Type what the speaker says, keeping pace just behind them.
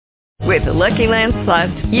With Lucky Land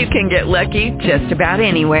Slots, you can get lucky just about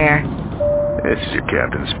anywhere. This is your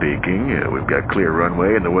captain speaking. We've got clear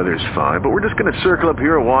runway and the weather's fine, but we're just going to circle up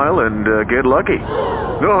here a while and get lucky.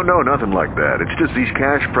 No, nothing like that. It's just these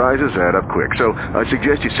cash prizes add up quick. So I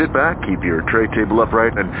suggest you sit back, keep your tray table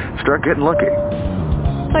upright, and start getting lucky.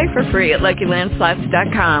 Play for free at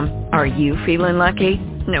LuckyLandSlots.com. Are you feeling lucky?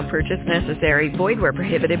 No purchase necessary. Void where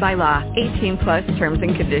prohibited by law. 18+ terms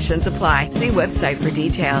and conditions apply. See website for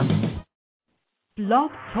details.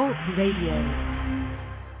 Blog Talk Radio.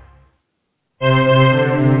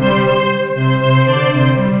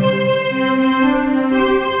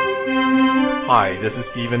 Hi, this is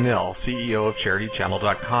Stephen Nill, CEO of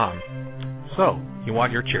CharityChannel.com. So, you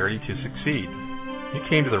want your charity to succeed. You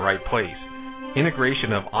came to the right place.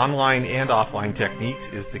 Integration of online and offline techniques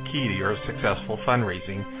is the key to your successful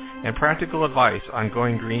fundraising, and practical advice on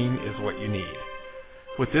going green is what you need.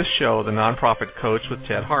 With this show, The Nonprofit Coach with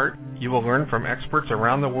Ted Hart, you will learn from experts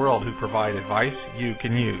around the world who provide advice you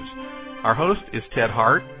can use. Our host is Ted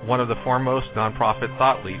Hart, one of the foremost nonprofit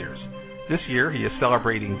thought leaders. This year, he is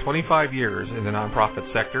celebrating 25 years in the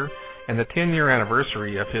nonprofit sector and the 10-year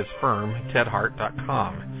anniversary of his firm,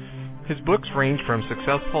 TedHart.com. His books range from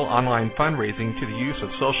successful online fundraising to the use of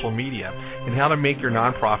social media and how to make your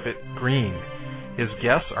nonprofit green. His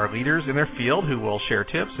guests are leaders in their field who will share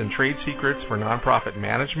tips and trade secrets for nonprofit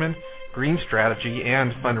management, green strategy,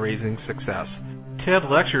 and fundraising success. Ted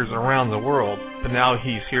lectures around the world, but now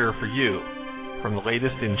he's here for you. From the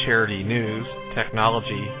latest in charity news,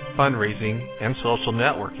 technology, fundraising, and social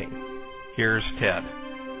networking. Here's Ted.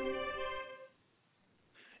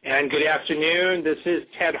 And good afternoon. This is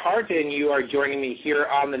Ted Hart, and you are joining me here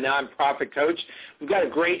on The Nonprofit Coach. We've got a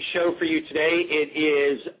great show for you today. It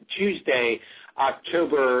is Tuesday,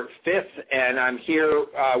 October 5th, and I'm here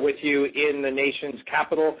with you in the nation's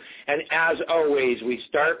capital. And as always, we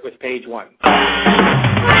start with page one.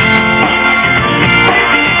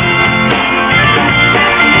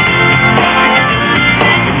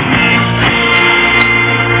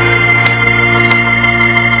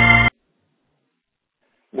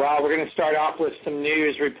 Well, we're going to start off with some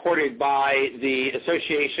news reported by the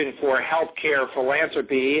Association for Healthcare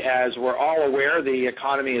Philanthropy. As we're all aware, the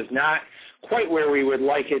economy is not quite where we would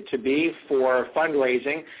like it to be for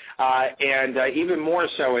fundraising, and even more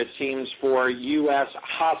so, it seems, for U.S.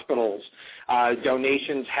 hospitals.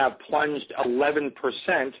 Donations have plunged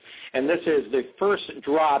 11%, and this is the first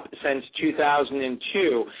drop since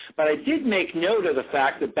 2002. But I did make note of the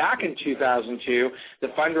fact that back in 2002, the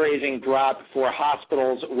fundraising drop for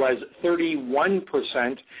hospitals was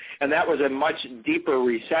 31%, and that was a much deeper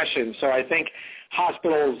recession. So I think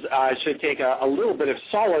hospitals should take a little bit of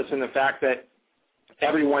solace in the fact that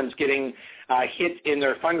everyone's getting hit in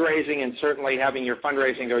their fundraising, and certainly having your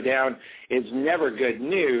fundraising go down is never good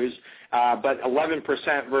news. But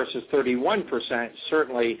 11% versus 31%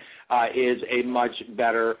 certainly is a much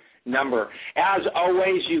better number. As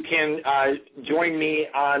always, you can join me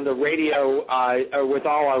on the radio with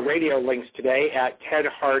all our radio links today at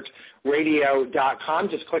tedhartradio.com.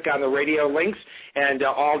 Just click on the radio links, and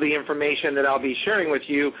all the information that I'll be sharing with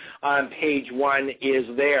you on page one is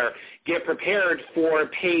there. Get prepared for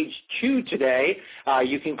page two today.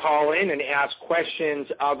 You can call in and ask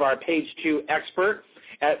questions of our page two expert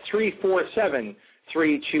at 347-324-3080.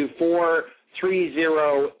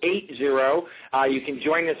 You can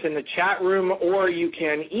join us in the chat room, or you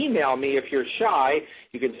can email me if you're shy.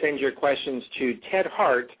 You can send your questions to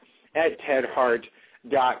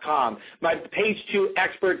tedhart@tedhart.com. My page two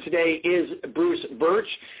expert today is Bruce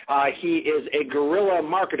Burtch. He is a guerrilla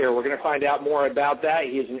marketer. We're going to find out more about that.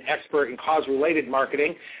 He is an expert in cause-related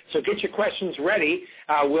marketing. So get your questions ready.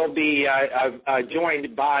 We'll be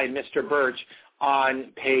joined by Mr. Burtch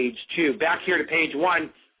on page two. Back here to page one,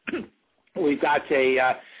 we've got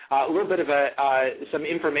a little bit of some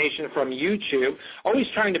information from YouTube, always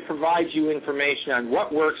trying to provide you information on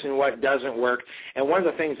what works and what doesn't work. And one of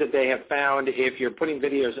the things that they have found, if you're putting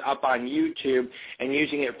videos up on YouTube and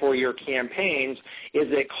using it for your campaigns, is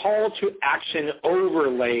that call to action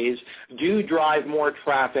overlays do drive more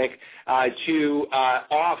traffic to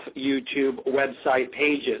off YouTube website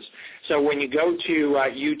pages. So when you go to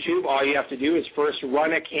YouTube, all you have to do is first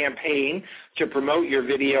run a campaign to promote your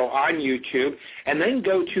video on YouTube, and then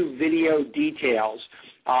go to video details.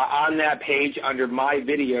 On that page under My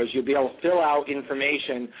Videos, you'll be able to fill out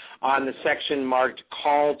information on the section marked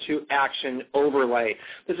Call to Action Overlay.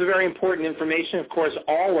 This is very important information. Of course,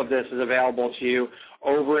 all of this is available to you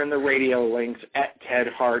over in the radio links at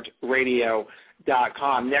tedhartradio.com.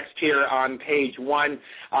 .com. Next here on page 1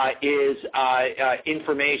 is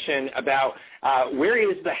information about where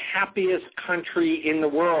is the happiest country in the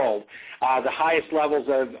world, the highest levels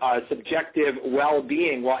of subjective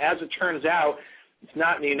well-being. Well, as it turns out, it's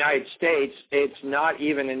not in the United States. It's not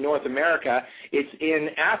even in North America. It's in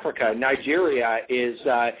Africa. Nigeria is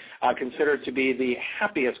considered to be the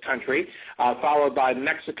happiest country, followed by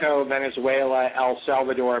Mexico, Venezuela, El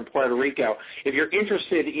Salvador, and Puerto Rico. If you're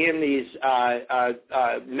interested in these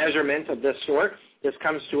measurements of this sort, this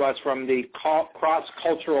comes to us from the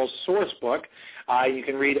Cross-Cultural Source Book. You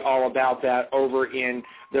can read all about that over in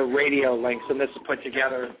the radio links, and this is put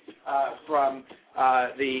together from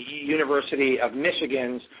the University of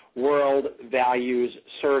Michigan's World Values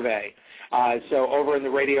Survey. So over in the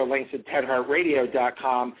radio links at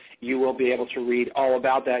tedhartradio.com, you will be able to read all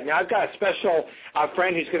about that. Now, I've got a special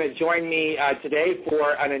friend who's going to join me today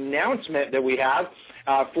for an announcement that we have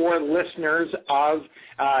for listeners of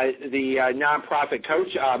the Nonprofit Coach.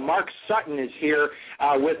 Mark Sutton is here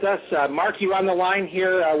with us. Mark, you on the line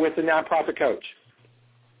here with the Nonprofit Coach?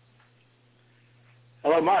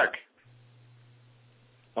 Hello, Mark.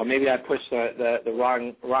 Oh, maybe I pushed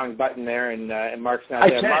the wrong button there, and Mark's not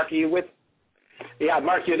there. Ted. Mark, are you with? Yeah,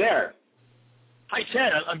 Mark, you're there. Hi,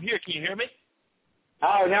 Ted. I'm here. Can you hear me?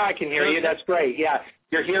 Oh, now I can hear you. That's great. Yeah,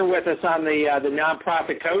 you're here with us on the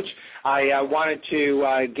Nonprofit Coach. I wanted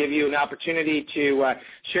to give you an opportunity to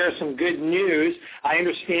share some good news. I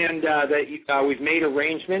understand that we've made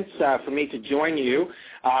arrangements for me to join you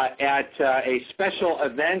at a special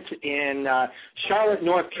event in Charlotte,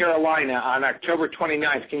 North Carolina on October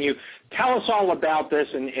 29th. Can you tell us all about this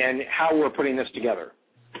and how we're putting this together?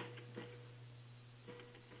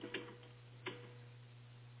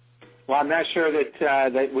 Well, I'm not sure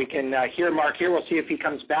that we can hear Mark here. We'll see if he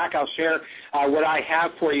comes back. I'll share what I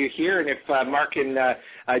have for you here, and if Mark can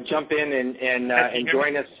jump in and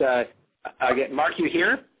join us. Again. Mark, you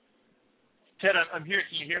here? Ted, I'm here.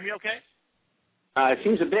 Can you hear me okay? It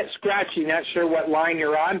seems a bit scratchy. Not sure what line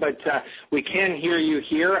you're on, but we can hear you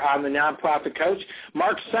here on the Nonprofit Coach.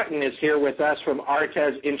 Mark Sutton is here with us from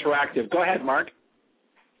Artez Interactive. Go ahead, Mark.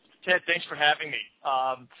 Ted, thanks for having me.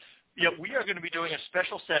 We are going to be doing a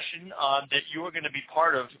special session that you are going to be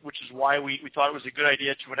part of, which is why we thought it was a good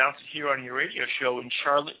idea to announce it here on your radio show in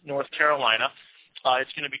Charlotte, North Carolina.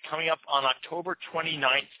 It's going to be coming up on October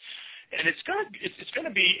 29th. And it's going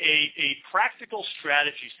to be a practical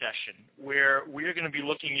strategy session where we are going to be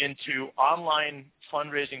looking into online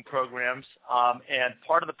fundraising programs, and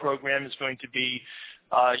part of the program is going to be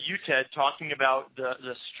you, Ted, talking about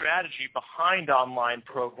the strategy behind online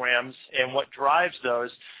programs and what drives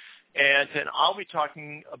those. And then I'll be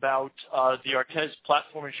talking about the Artez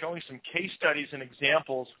platform and showing some case studies and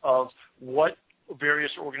examples of what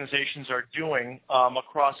various organizations are doing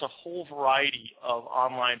across a whole variety of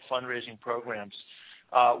online fundraising programs.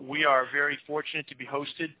 We are very fortunate to be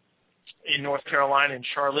hosted in North Carolina and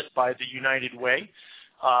Charlotte by the United Way,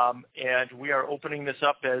 and we are opening this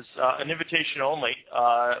up as an invitation only.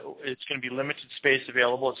 It's going to be limited space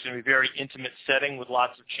available. It's going to be a very intimate setting with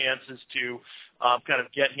lots of chances to kind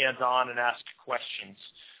of get hands-on and ask questions.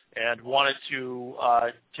 And wanted to,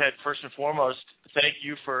 Ted, first and foremost, thank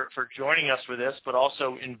you for joining us for this, but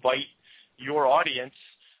also invite your audience,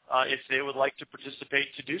 if they would like to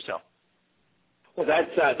participate, to do so. Well,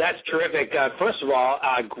 that's terrific. First of all,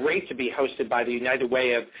 great to be hosted by the United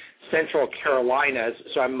Way of Central Carolinas,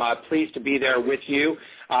 so I'm pleased to be there with you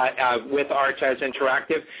with Artez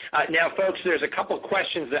Interactive. Now, folks, there's a couple of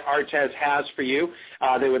questions that Artez has for you.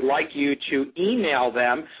 They would like you to email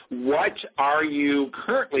them. What are you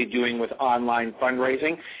currently doing with online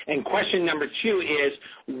fundraising? And question number 2 is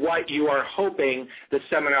what you are hoping the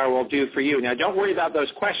seminar will do for you. Now, don't worry about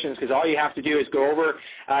those questions because all you have to do is go over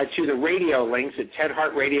to the radio links at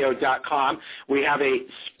tedhartradio.com. We have a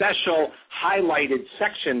special highlighted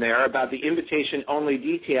section there about the invitation-only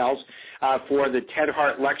details for the Ted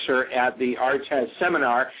Hart lecture at the Artez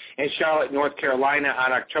seminar in Charlotte, North Carolina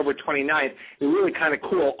on October 29th. It's really kind of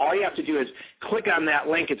cool. All you have to do is click on that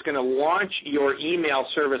link. It's going to launch your email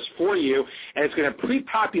service for you, and it's going to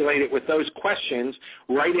pre-populate it with those questions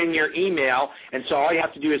right in your email. And so all you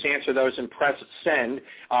have to do is answer those and press send,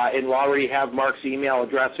 and we'll already have Mark's email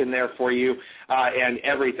address in there for you and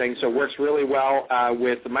everything. So it works really well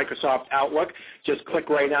with the Microsoft Outlook. Just click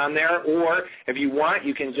right on there, or if you want,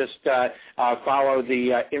 you can just follow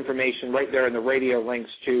the information right there in the radio links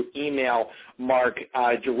to email Mark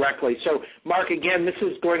directly. So, Mark, again, this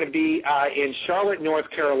is going to be in Charlotte, North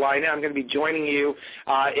Carolina. I'm going to be joining you.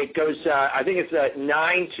 It goes, I think it's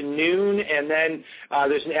 9 to noon, and then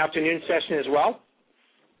there's an afternoon session as well.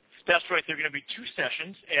 That's right. There are going to be 2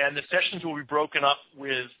 sessions, and the sessions will be broken up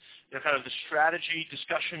with kind of the strategy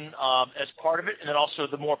discussion as part of it, and then also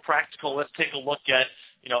the more practical, let's take a look at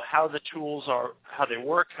how the tools are, how they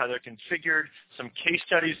work, how they're configured, some case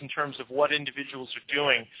studies in terms of what individuals are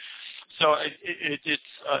doing. So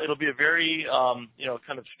it'll be a very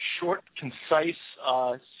kind of short, concise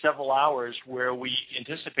several hours where we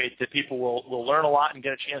anticipate that people will learn a lot and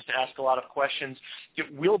get a chance to ask a lot of questions.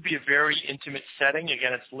 It will be a very intimate setting.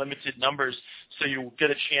 Again, it's limited numbers, so you'll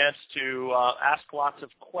get a chance to ask lots of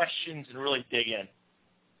questions and really dig in.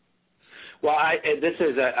 Well, this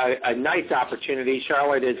is a nice opportunity.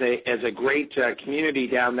 Charlotte is a great community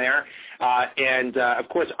down there. And, of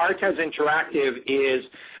course, Artez Interactive is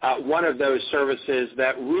one of those services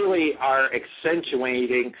that really are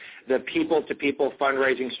accentuating the people-to-people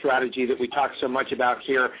fundraising strategy that we talk so much about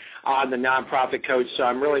here on the Nonprofit Coach. So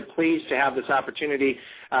I'm really pleased to have this opportunity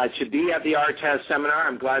to be at the Artez seminar.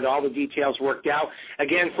 I'm glad all the details worked out.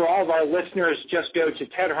 Again, for all of our listeners, just go to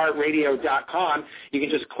tedhartradio.com. You can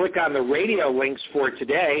just click on the radio links for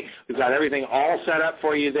today. We've got everything all set up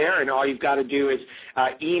for you there, and all you've got to do is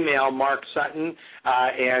email Mark Sutton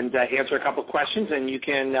and answer a couple questions, and you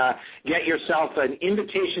can get yourself an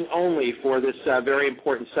invitation only for this very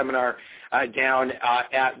important seminar down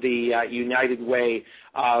at the United Way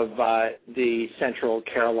of the Central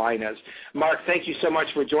Carolinas. Mark, thank you so much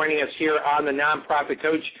for joining us here on the Nonprofit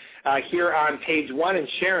Coach here on Page 1 and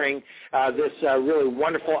sharing this really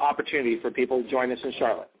wonderful opportunity for people to join us in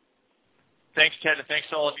Charlotte. Thanks, Ted, and thanks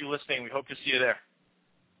to all of you listening. We hope to see you there.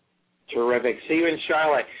 Terrific. See you in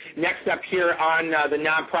Charlotte. Next up here on the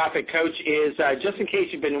Nonprofit Coach is, just in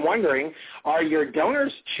case you've been wondering, are your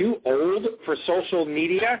donors too old for social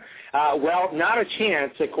media? Well, not a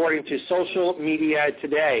chance, according to Social Media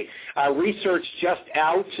Today. Research just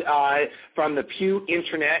out from the Pew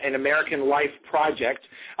Internet and American Life Project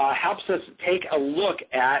helps us take a look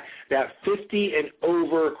at that 50 and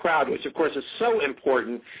over crowd, which, of course, is so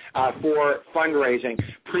important for fundraising.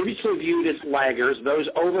 Previously viewed as laggers, those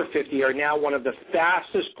over 50 are now one of the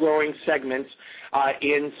fastest growing segments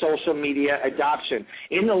in social media adoption.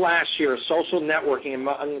 In the last year, social networking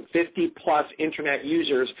among 50-plus Internet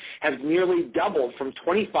users has nearly doubled from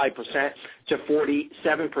 25% to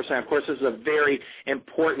 47%. Of course, this is a very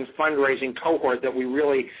important fundraising cohort that we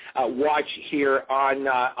really watch here on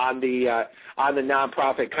the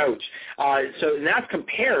Nonprofit Coach. So that's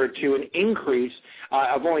compared to an increase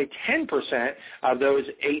of only 10% of those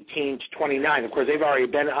 18 to 29. Of course, they've already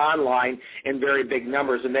been online in very big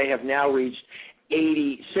numbers, and they have now reached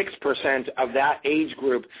 86% of that age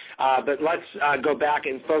group. But let's go back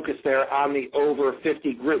and focus there on the over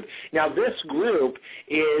 50 group. Now, this group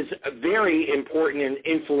is very important and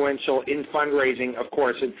influential in fundraising, of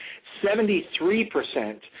course, and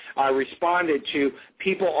 73% responded to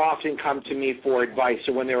people often come to me for advice,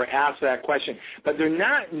 so when they were asked that question. But they're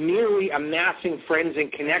not merely amassing friends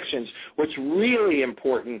and connections. What's really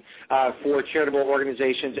important for charitable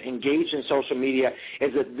organizations engaged in social media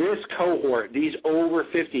is that this cohort, these over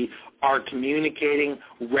 50, are communicating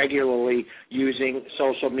regularly using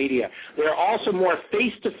social media. They're also more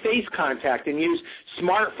face-to-face contact and use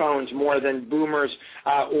smartphones more than boomers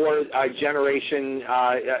or other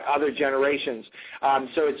generations.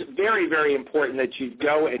 So it's very, very important that you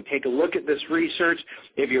go and take a look at this research.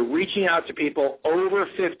 If you're reaching out to people over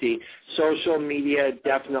 50, social media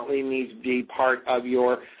definitely needs to be part of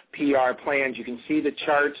your PR plans. You can see the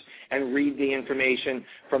charts and read the information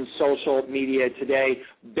from Social Media Today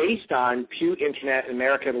based on Pew Internet and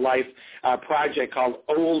American Life project called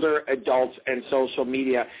Older Adults and Social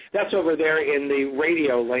Media. That's over there in the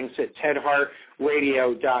radio links at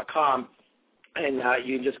tedhartradio.com. And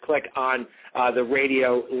you can just click on the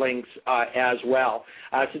radio links as well.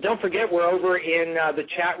 So don't forget, we're over in the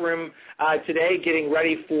chat room today getting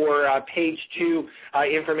ready for Page 2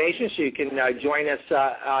 information, so you can join us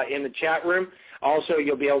in the chat room. Also,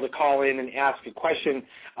 you'll be able to call in and ask a question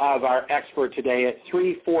of our expert today at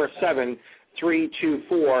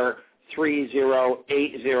 347-324-3080.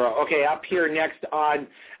 Okay, up here next on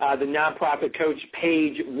the Nonprofit Coach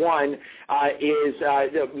Page 1 is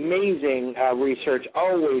the amazing research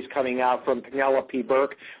always coming out from Penelope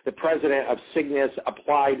Burke, the president of Cygnus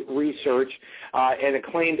Applied Research and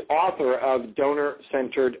acclaimed author of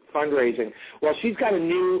Donor-Centered Fundraising. Well, she's got a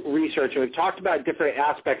new research, and we've talked about different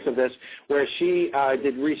aspects of this, where she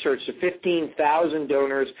did research to 15,000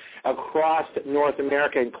 donors across North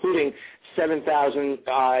America, including 7,000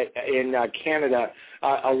 in Canada,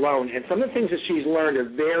 alone. And some of the things that she's learned are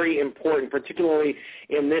very important, particularly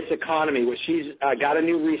in this economy, where she's got a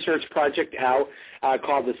new research project out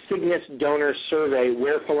called the Cygnus Donor Survey,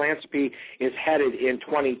 Where Philanthropy is Headed in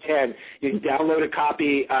 2010. You can download a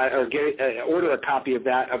copy or order a copy of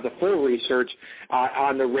that, of the full research,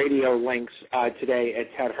 on the radio links today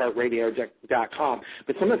at tedhartradio.com.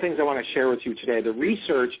 But some of the things I want to share with you today, the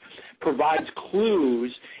research provides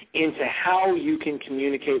clues into how you can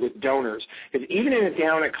communicate with donors. Because even in a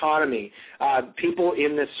down economy, people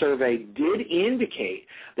in this survey did indicate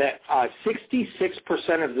that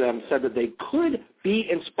 66% of them said that they could be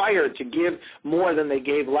inspired to give more than they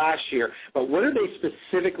gave last year. But what are they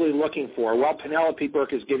specifically looking for? Well, Penelope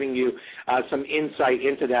Burke is giving you some insight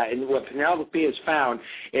into that. And what Penelope has found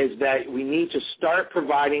is that we need to start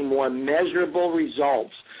providing more measurable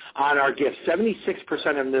results on our gifts.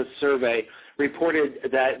 76% of this survey reported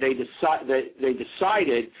that they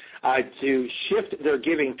decided to shift their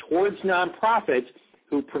giving towards nonprofits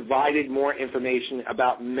who provided more information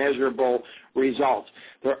about measurable results.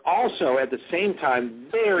 They're also, at the same time,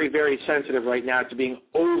 very, very sensitive right now to being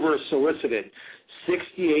over-solicited.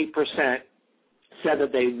 68% said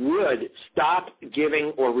that they would stop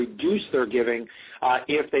giving or reduce their giving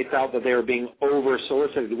if they felt that they were being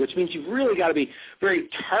over-solicited, which means you've really got to be very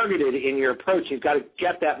targeted in your approach. You've got to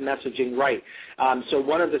get that messaging right. So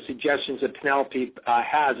one of the suggestions that Penelope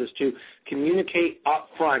has is to communicate up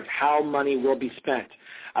front how money will be spent.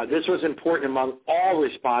 This was important among all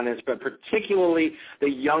respondents, but particularly the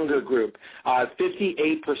younger group.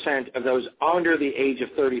 58% of those under the age of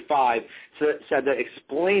 35 said that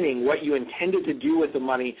explaining what you intended to do with the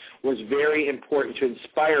money was very important to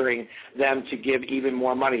inspiring them to give even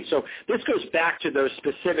more money. So this goes back to those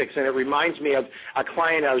specifics, and it reminds me of a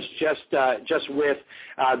client I was just with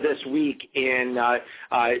this week in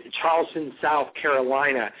Charleston, South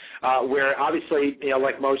Carolina, where obviously,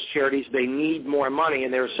 like most charities, they need more money,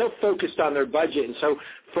 and they were so focused on their budget and so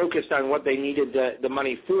focused on what they needed the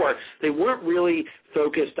money for, they weren't really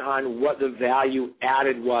focused on what the value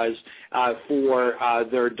added was for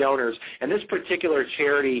their donors. And this particular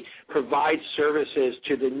charity provides services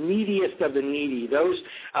to the neediest of the needy, those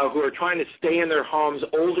who are trying to stay in their homes,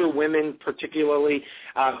 older women particularly,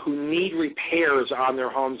 who need repairs on their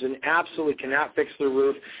homes and absolutely cannot fix the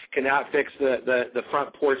roof, cannot fix the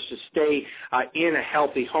front porch to stay in a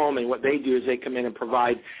healthy home. And what they do is they come in and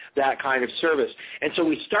provide that kind of service. And so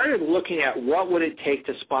we started looking at what would it take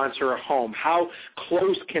to sponsor a home? How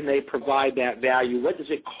close can they provide that value? What does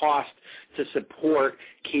it cost to support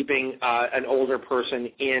keeping an older person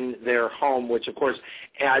in their home, which, of course,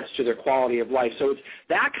 adds to their quality of life? So it's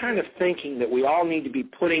that kind of thinking that we all need to be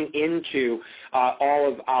putting into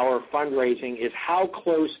all of our fundraising is how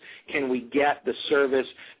close can we get the service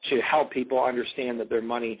to help people understand that their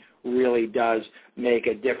money really does make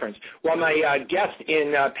a difference. Well, my guest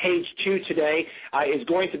in page 2 today is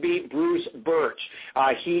going to be Bruce Burtch.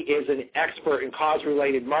 He is an expert in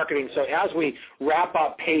cause-related marketing. So as we wrap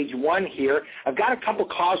up page 1 here, I've got a couple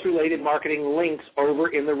cause-related marketing links over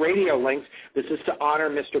in the radio links. This is to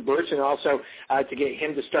honor Mr. Burtch and also to get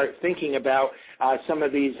him to start thinking about some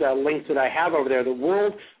of these links that I have over there. The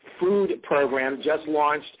World Food Program just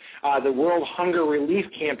launched the World Hunger Relief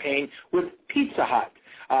Campaign with Pizza Hut,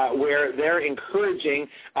 where they're encouraging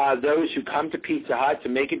those who come to Pizza Hut to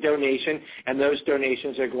make a donation, and those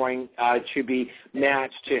donations are going to be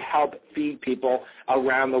matched to help feed people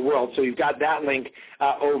around the world. So you've got that link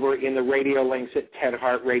over in the radio links at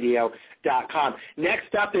tedhartradio.com.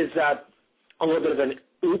 Next up is a little bit of an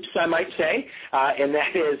oops, I might say, and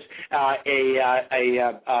that is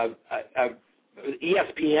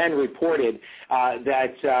ESPN reported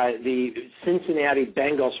that the Cincinnati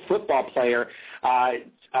Bengals football player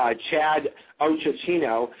Chad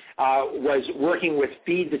Ochocinco was working with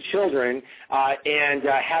Feed the Children and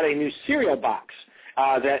had a new cereal box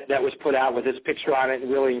that was put out with his picture on it and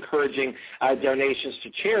really encouraging donations to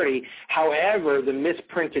charity. However, the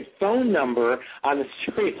misprinted phone number on the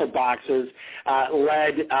cereal boxes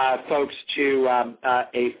led folks to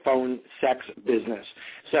a phone sex business.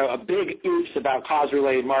 So a big oops about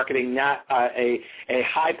cause-related marketing, not a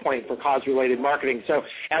high point for cause-related marketing. So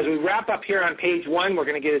as we wrap up here on page 1, we're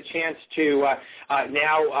going to get a chance to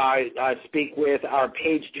now speak with our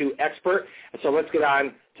page 2 expert. So let's get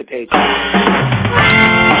on to page 2.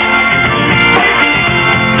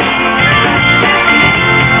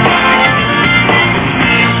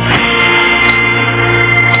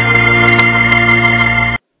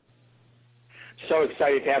 So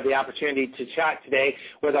excited great to have the opportunity to chat today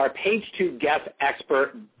with our page 2 guest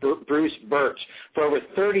expert, Bruce Burtch. For over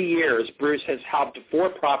 30 years, Bruce has helped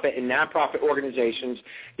for-profit and nonprofit organizations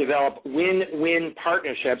develop win-win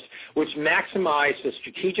partnerships which maximize the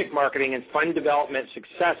strategic marketing and fund development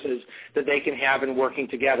successes that they can have in working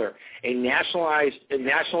together. A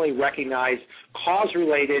nationally recognized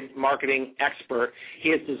cause-related marketing expert, he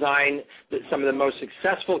has designed some of the most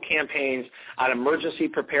successful campaigns on emergency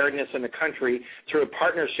preparedness in the country through a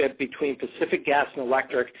partnership between Pacific Gas and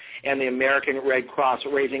Electric and the American Red Cross,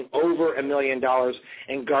 raising over $1 million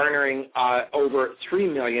and garnering over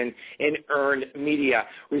 $3 million in earned media,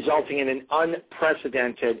 resulting in an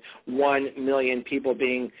unprecedented 1 million people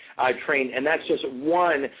being trained. And that's just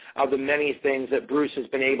one of the many things that Bruce has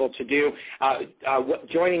been able to do.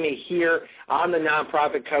 Joining me here on the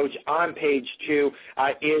Nonprofit Coach on page 2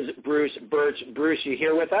 is Bruce Burtch. Bruce, you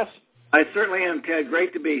here with us? I certainly am, Ted.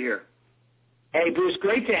 Great to be here. Hey, Bruce,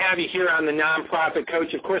 great to have you here on the Nonprofit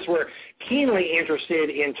Coach. Of course, we're keenly interested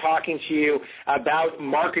in talking to you about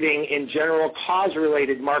marketing in general,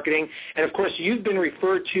 cause-related marketing. And, of course, you've been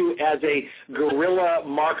referred to as a guerrilla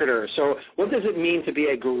marketer. So what does it mean to be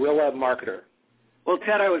a guerrilla marketer? Well,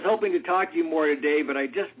 Ted, I was hoping to talk to you more today, but I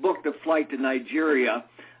just booked a flight to Nigeria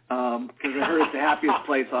because I heard it's the happiest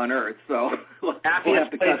place on earth. So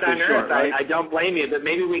happiest place on earth. Short, right? I don't blame you, but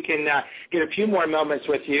maybe we can get a few more moments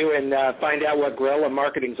with you and find out what guerrilla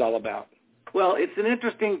marketing is all about. Well, it's an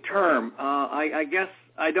interesting term. I guess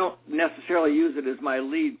I don't necessarily use it as my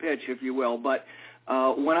lead pitch, if you will, but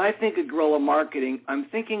when I think of guerrilla marketing, I'm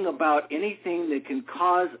thinking about anything that can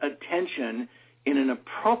cause attention in an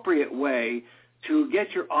appropriate way to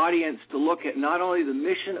get your audience to look at not only the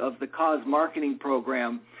mission of the cause marketing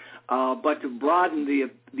program, but to broaden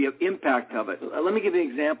the impact of it. Let me give you an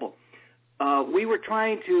example. We were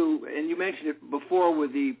trying to, and you mentioned it before,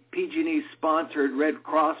 with the PG&E-sponsored Red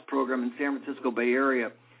Cross program in San Francisco Bay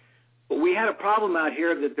Area. But we had a problem out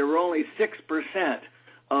here that there were only 6%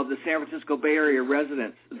 of the San Francisco Bay Area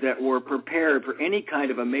residents that were prepared for any kind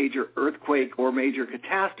of a major earthquake or major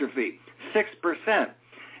catastrophe. 6%.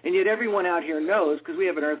 And yet everyone out here knows, because we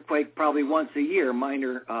have an earthquake probably once a year,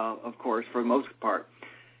 minor, of course, for the most part.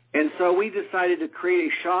 And so we decided to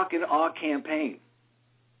create a shock and awe campaign.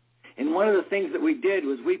 And one of the things that we did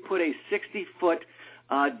was we put a 60-foot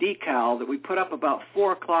decal that we put up about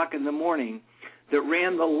 4 o'clock in the morning that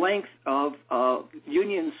ran the length of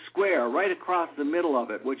Union Square, right across the middle of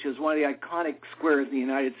it, which is one of the iconic squares in the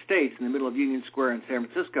United States, in the middle of Union Square in San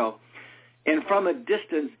Francisco. And from a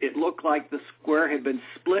distance, it looked like the square had been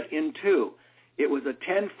split in two. It was a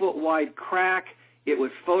 10-foot wide crack. It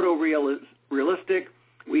was photorealistic.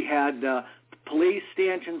 We had police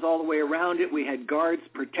stanchions all the way around it. We had guards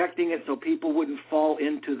protecting it so people wouldn't fall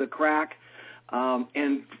into the crack.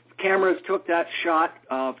 And cameras took that shot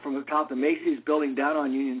from the top of the Macy's building down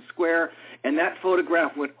on Union Square, and that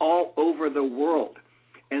photograph went all over the world.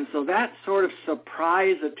 And so that sort of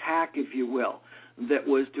surprise attack, if you will, that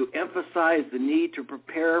was to emphasize the need to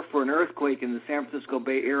prepare for an earthquake in the San Francisco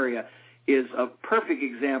Bay Area is a perfect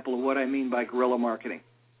example of what I mean by guerrilla marketing.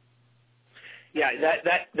 Yeah,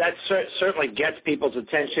 that certainly gets people's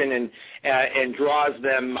attention and draws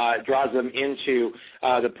them into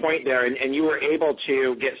the point there. And you were able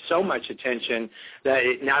to get so much attention that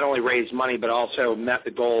it not only raised money but also met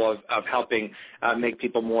the goal of helping make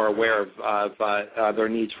people more aware of their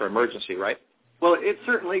needs for emergency, right? Well, it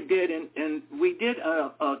certainly did, and we did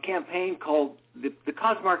a campaign called the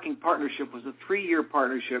Cause Marketing Partnership. Was a 3-year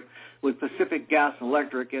partnership with Pacific Gas and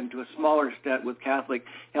Electric, and to a smaller extent with Catholic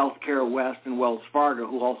Healthcare West and Wells Fargo,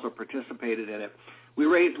 who also participated in it. We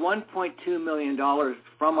raised $1.2 million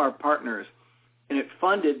from our partners, and it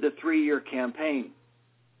funded the 3-year campaign.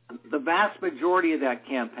 The vast majority of that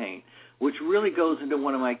campaign, which really goes into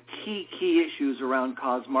one of my key issues around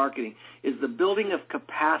cause marketing, is the building of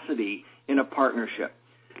capacity in a partnership.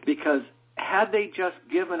 Because had they just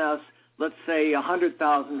given us, let's say, $100,000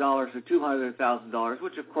 or $200,000,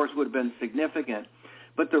 which of course would have been significant,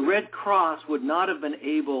 but the Red Cross would not have been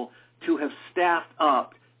able to have staffed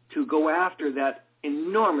up to go after that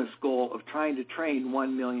enormous goal of trying to train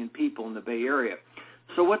 1 million people in the Bay Area.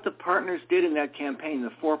 So what the partners did in that campaign,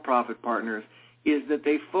 the for-profit partners, is that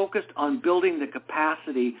they focused on building the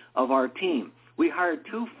capacity of our team. We hired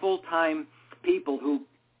 2 full-time people who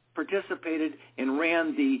participated and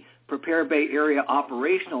ran the Prepare Bay Area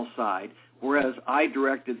operational side, whereas I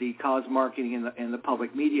directed the cause marketing and the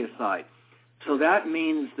public media side. So that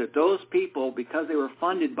means that those people, because they were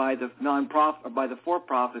funded by the nonprofit or by the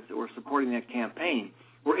for-profits that were supporting that campaign,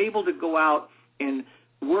 were able to go out and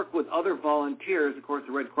work with other volunteers. Of course,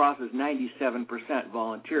 the Red Cross is 97%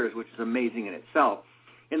 volunteers, which is amazing in itself.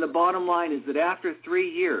 And the bottom line is that after 3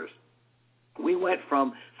 years, we went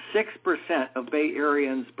from 6% of Bay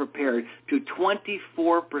Areans prepared to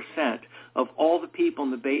 24% of all the people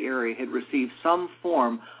in the Bay Area had received some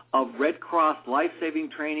form of Red Cross life-saving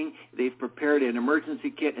training. They've prepared an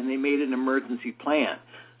emergency kit, and they made an emergency plan.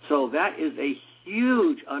 So that is a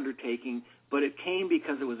huge undertaking, but it came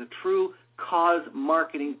because it was a true cause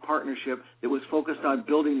marketing partnership that was focused on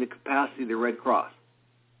building the capacity of the Red Cross.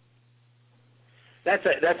 That's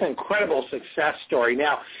an incredible success story.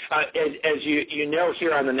 Now, as you know,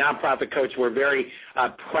 here on the Nonprofit Coach, we're very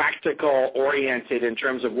practical oriented in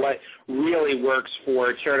terms of what really works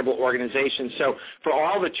for charitable organizations. So, for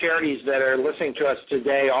all the charities that are listening to us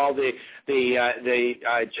today, all the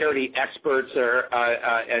charity experts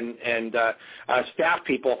and staff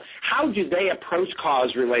people, how do they approach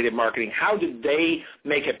cause-related marketing? How do they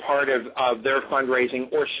make it part of their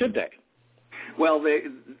fundraising, or should they? Well,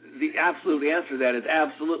 the absolute answer to that is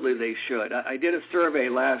absolutely they should. I did a survey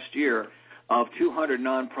last year of 200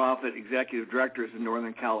 nonprofit executive directors in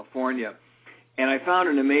Northern California, and I found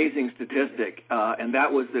an amazing statistic, and that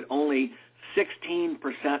was that only 16%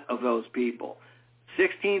 of those people,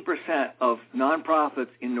 16% of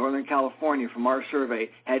nonprofits in Northern California from our survey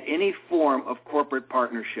had any form of corporate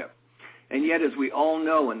partnership. And yet, as we all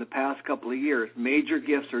know, in the past couple of years, major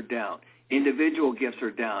gifts are down, individual gifts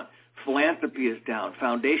are down, philanthropy is down,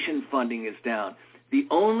 foundation funding is down. The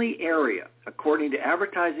only area, according to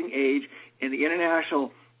Advertising Age and the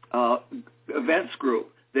International Events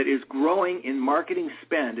Group, that is growing in marketing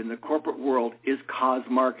spend in the corporate world is cause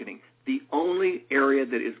marketing, the only area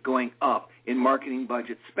that is going up in marketing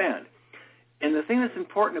budget spend. And the thing that's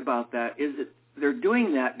important about that is that they're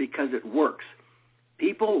doing that because it works.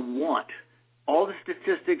 People want. All the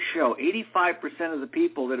statistics show 85% of the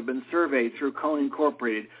people that have been surveyed through Cone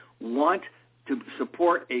Incorporated want to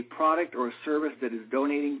support a product or a service that is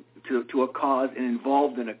donating to a cause and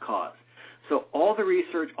involved in a cause. So all the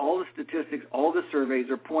research, all the statistics, all the surveys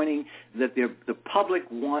are pointing that the public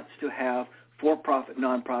wants to have for-profit,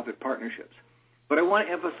 nonprofit partnerships. But I want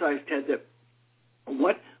to emphasize, Ted, that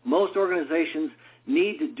what most organizations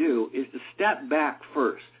need to do is to step back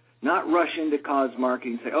first, not rush into cause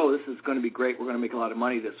marketing and say, oh, this is going to be great, we're going to make a lot of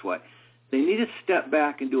money this way. They need to step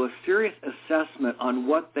back and do a serious assessment on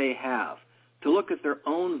what they have, to look at their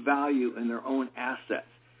own value and their own assets.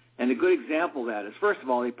 And a good example of that is, first of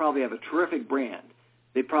all, they probably have a terrific brand.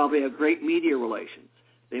 They probably have great media relations.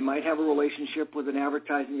 They might have a relationship with an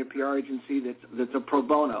advertising or PR agency that's a pro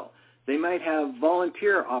bono. They might have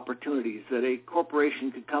volunteer opportunities that a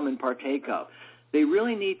corporation could come and partake of. They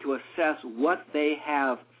really need to assess what they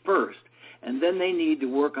have first, and then they need to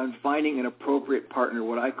work on finding an appropriate partner,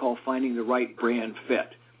 what I call finding the right brand fit.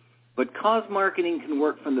 But cause marketing can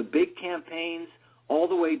work from the big campaigns all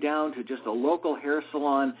the way down to just a local hair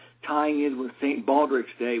salon tying in with St. Baldrick's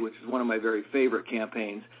Day, which is one of my very favorite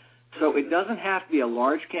campaigns. So it doesn't have to be a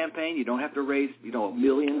large campaign. You don't have to raise, $1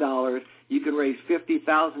 million. You can raise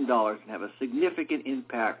 $50,000 and have a significant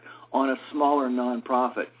impact on a smaller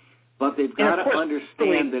nonprofit. But they've got to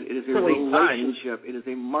understand that it is a relationship. It is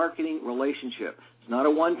a marketing relationship. It's not a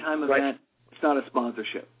one-time event. It's not a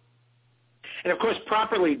sponsorship. And, of course,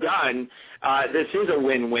 properly done, this is a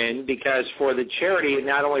win-win because for the charity, it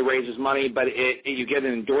not only raises money, but you get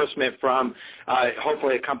an endorsement from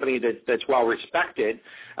hopefully a company that's well-respected.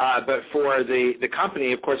 But for the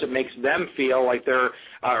company, of course, it makes them feel like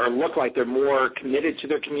or look like they're more committed to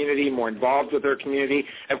their community, more involved with their community.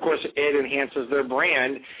 Of course, it enhances their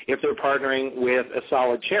brand if they're partnering with a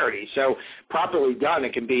solid charity. So properly done,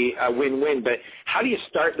 it can be a win-win. But how do you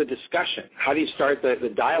start the discussion? How do you start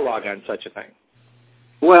the dialogue on such a thing?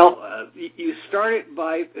 Well, you start it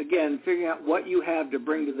by, again, figuring out what you have to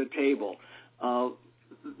bring to the table.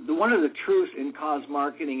 One of the truths in cause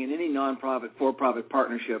marketing in any nonprofit, for-profit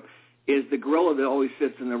partnership is the gorilla that always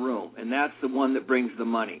sits in the room, and that's the one that brings the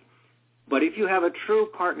money. But if you have a true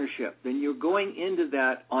partnership, then you're going into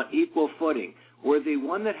that on equal footing, where the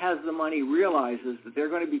one that has the money realizes that they're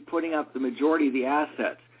going to be putting up the majority of the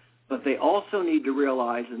assets. But they also need to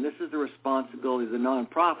realize, and this is the responsibility of the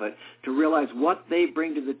nonprofit, to realize what they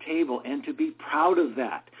bring to the table and to be proud of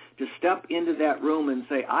that, to step into that room and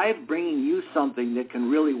say, I'm bringing you something that can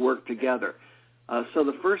really work together. So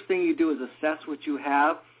the first thing you do is assess what you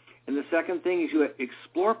have, and the second thing is you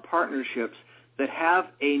explore partnerships that have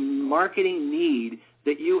a marketing need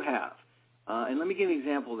that you have. And let me give you an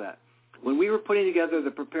example of that. When we were putting together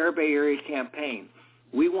the Prepare Bay Area campaign,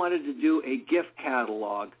 we wanted to do a gift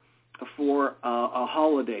catalog for a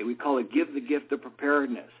holiday. We call it Give the Gift of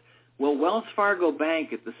Preparedness. Well, Wells Fargo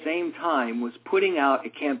Bank at the same time was putting out a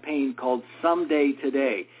campaign called Someday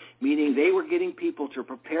Today, meaning they were getting people to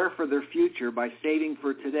prepare for their future by saving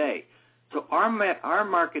for today. So our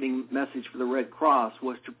marketing message for the Red Cross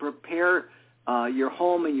was to prepare your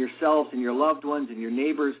home and yourselves and your loved ones and your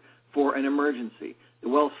neighbors for an emergency. The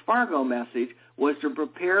Wells Fargo message was to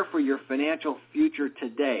prepare for your financial future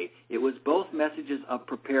today. It was both messages of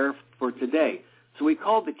prepare for today. So we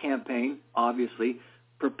called the campaign, obviously,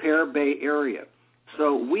 Prepare Bay Area.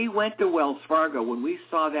 So we went to Wells Fargo when we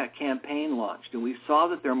saw that campaign launched, and we saw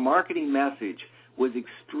that their marketing message was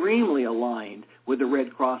extremely aligned with the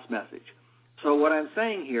Red Cross message. So what I'm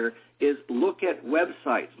saying here is look at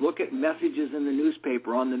websites, look at messages in the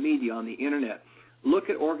newspaper, on the media, on the Internet.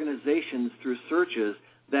 Look at organizations through searches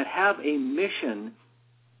that have a mission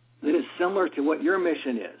that is similar to what your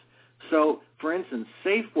mission is. So, for instance,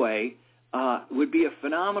 Safeway would be a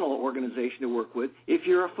phenomenal organization to work with if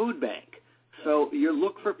you're a food bank. So you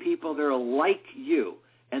look for people that are like you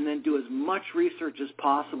and then do as much research as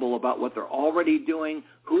possible about what they're already doing,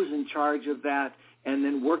 who's in charge of that, and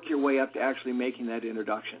then work your way up to actually making that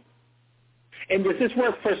introduction. And does this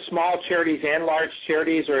work for small charities and large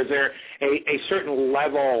charities, or is there a certain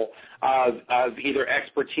level of either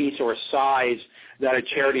expertise or size that a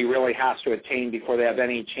charity really has to attain before they have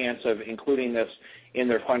any chance of including this in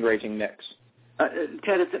their fundraising mix?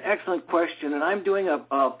 Ted, it's an excellent question, and I'm doing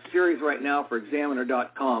a series right now for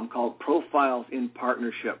Examiner.com called Profiles in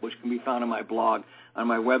Partnership, which can be found on my blog, on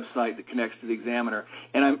my website that connects to the Examiner.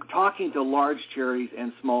 And I'm talking to large charities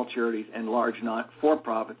and small charities and large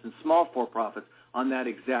not-for-profits and small for-profits on that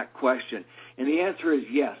exact question. And the answer is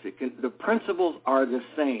yes. The principles are the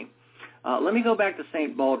same. Let me go back to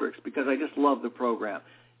St. Baldrick's because I just love the program.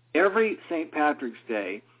 Every St. Patrick's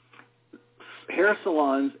Day, hair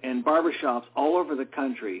salons and barbershops all over the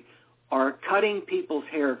country are cutting people's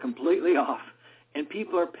hair completely off, and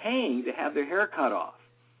people are paying to have their hair cut off.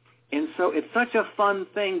 And so it's such a fun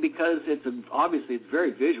thing because obviously it's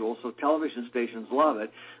very visual, so television stations love it.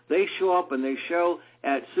 They show up and they show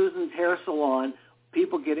at Susan's Hair Salon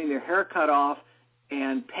people getting their hair cut off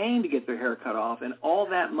and paying to get their hair cut off, and all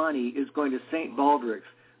that money is going to St. Baldrick's,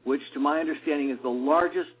 which to my understanding is the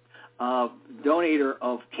largest donator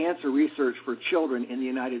of cancer research for children in the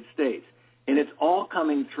United States. And it's all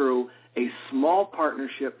coming through a small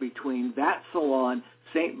partnership between that salon,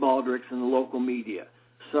 St. Baldrick's, and the local media.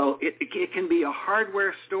 So it can be a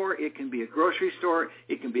hardware store, it can be a grocery store,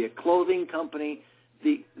 it can be a clothing company.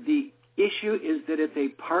 The issue is that it's a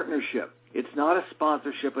partnership. It's not a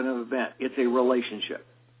sponsorship of an event. It's a relationship.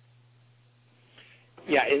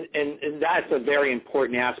 Yeah, and that's a very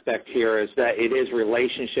important aspect here is that it is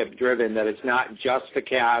relationship-driven, that it's not just the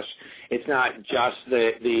cash, it's not just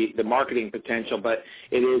the marketing potential, but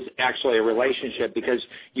it is actually a relationship because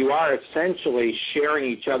you are essentially sharing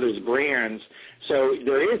each other's brands. So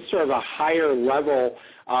there is sort of a higher level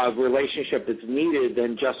of relationship that's needed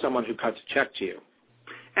than just someone who cuts a check to you.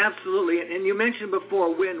 Absolutely, and you mentioned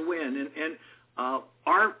before win-win, and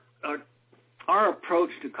our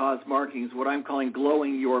approach to cause marketing is what I'm calling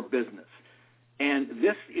glowing your business. And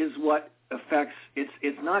this is what affects,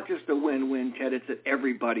 it's not just a win-win, Ted, it's that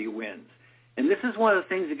everybody wins. And this is one of the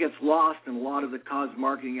things that gets lost in a lot of the cause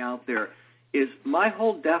marketing out there is my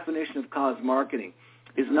whole definition of cause marketing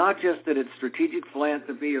is not just that it's strategic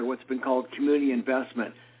philanthropy or what's been called community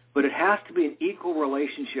investment, but it has to be an equal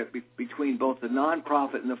relationship between both the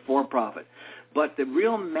nonprofit and the for-profit. But the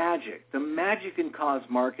real magic, the magic in cause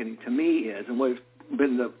marketing to me is, and what has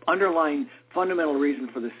been the underlying fundamental reason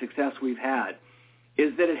for the success we've had,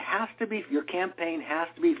 is that it has to be, your campaign has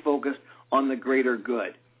to be focused on the greater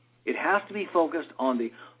good. It has to be focused on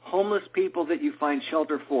the homeless people that you find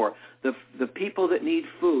shelter for, the people that need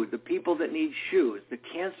food, the people that need shoes, the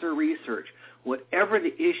cancer research, whatever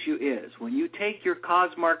the issue is. When you take your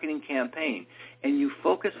cause marketing campaign and you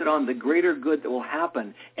focus it on the greater good that will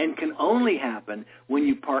happen and can only happen when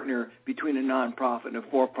you partner between a nonprofit and a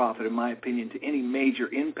for-profit, in my opinion, to any major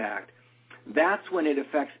impact, that's when it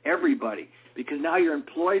affects everybody because now your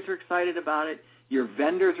employees are excited about it, your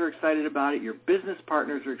vendors are excited about it, your business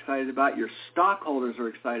partners are excited about it, your stockholders are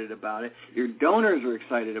excited about it, your donors are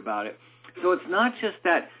excited about it. So it's not just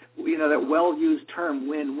that, that well-used term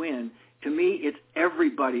win-win. To me, it's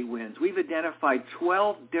everybody wins. We've identified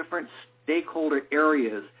 12 different stakeholder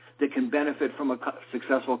areas that can benefit from a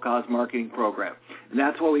successful cause marketing program. And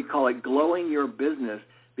that's why we call it glowing your business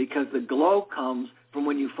because the glow comes from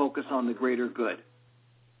when you focus on the greater good.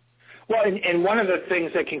 Well, and one of the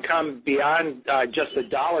things that can come beyond just the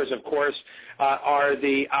dollars, of course, are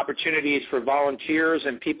the opportunities for volunteers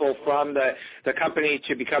and people from the company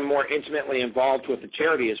to become more intimately involved with the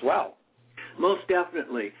charity as well. Most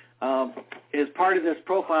definitely. As part of this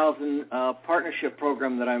Profiles and Partnership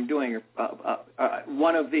program that I'm doing,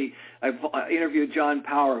 I've interviewed John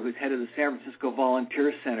Power, who's head of the San Francisco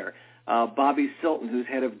Volunteer Center, Bobby Silton, who's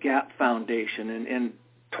head of GAP Foundation, and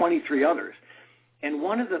 23 others. And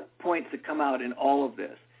one of the points that come out in all of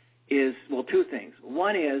this is, well, two things.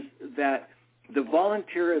 One is that the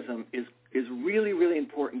volunteerism is really, really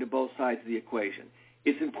important to both sides of the equation.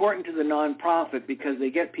 It's important to the nonprofit because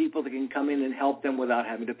they get people that can come in and help them without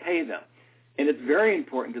having to pay them. And it's very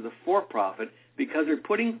important to the for-profit because they're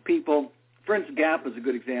putting people, for instance, GAP is a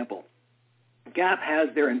good example. GAP has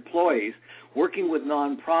their employees working with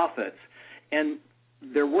nonprofits, and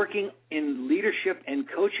they're working in leadership and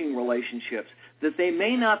coaching relationships that they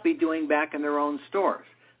may not be doing back in their own stores.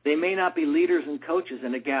 They may not be leaders and coaches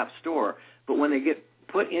in a GAP store, but when they get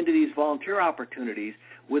put into these volunteer opportunities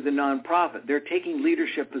with the nonprofit, they're taking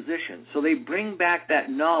leadership positions. So they bring back that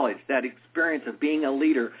knowledge, that experience of being a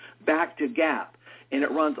leader back to GAP, and it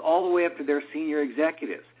runs all the way up to their senior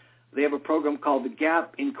executives. They have a program called the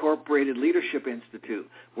GAP Incorporated Leadership Institute,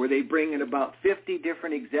 where they bring in about 50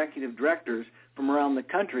 different executive directors from around the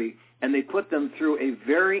country, and they put them through a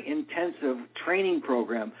very intensive training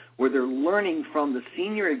program where they're learning from the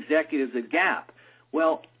senior executives at GAP.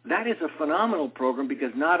 Well, that is a phenomenal program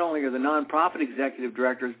because not only are the nonprofit executive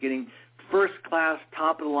directors getting first-class,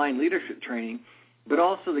 top-of-the-line leadership training, but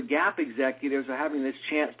also the GAP executives are having this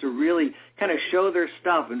chance to really kind of show their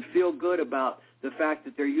stuff and feel good about the fact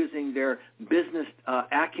that they're using their business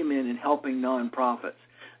acumen in helping nonprofits.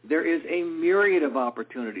 There is a myriad of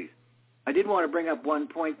opportunities. I did want to bring up one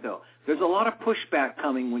point, though. There's a lot of pushback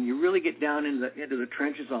coming when you really get down into the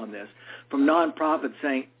trenches on this from nonprofits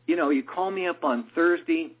saying, you call me up on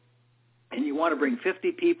Thursday and you want to bring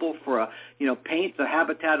 50 people for paint the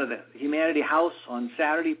Habitat of the Humanity House on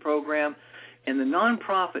Saturday program, and the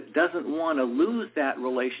nonprofit doesn't want to lose that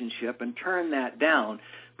relationship and turn that down,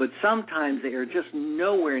 but sometimes they are just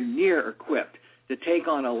nowhere near equipped to take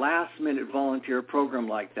on a last-minute volunteer program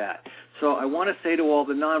like that. So I want to say to all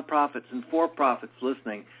the nonprofits and for-profits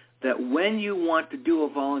listening that when you want to do a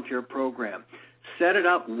volunteer program, set it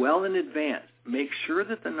up well in advance. Make sure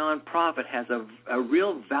that the nonprofit has a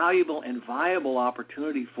real valuable and viable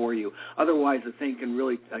opportunity for you. Otherwise, the thing can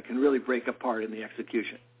really break apart in the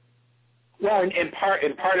execution. Well, and part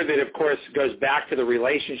of it, of course, goes back to the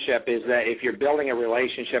relationship. Is that if you're building a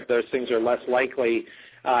relationship, those things are less likely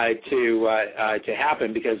to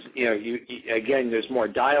happen because again, there's more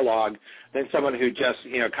dialogue than someone who just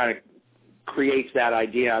kind of creates that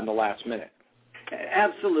idea on the last minute.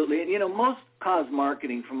 Absolutely, and most cause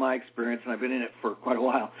marketing, from my experience, and I've been in it for quite a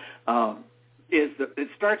while, is that it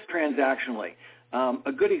starts transactionally.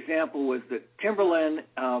 A good example was that Timberland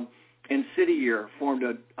and City Year formed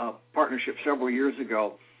a partnership several years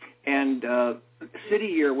ago, and City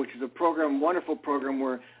Year, which is a program, wonderful program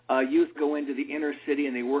where youth go into the inner city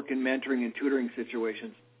and they work in mentoring and tutoring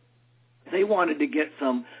situations. They wanted to get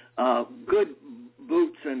some good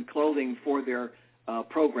boots and clothing for their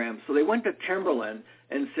program, so they went to Timberland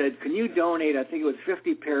and said, can you donate, I think it was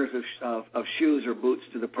 50 pairs of shoes or boots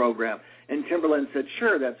to the program? And Timberland said,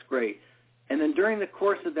 sure, that's great. And then during the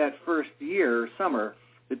course of that first year, summer,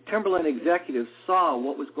 the Timberland executives saw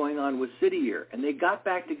what was going on with City Year, and they got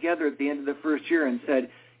back together at the end of the first year and said,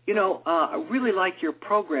 I really like your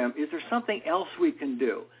program. Is there something else we can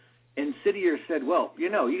do? And City Year said, well, you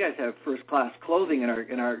guys have first-class clothing,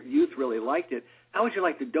 and our youth really liked it. How would you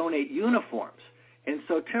like to donate uniforms? And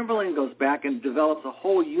so Timberland goes back and develops a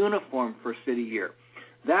whole uniform for City Year.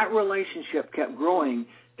 That relationship kept growing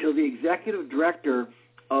till the executive director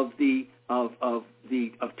of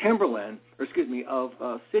Timberland,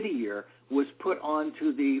 of City Year, was put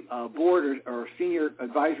onto the board or senior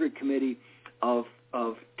advisory committee of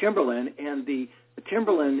Timberland, and the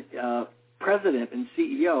Timberland president and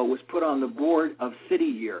CEO was put on the board of City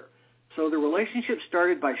Year. So the relationship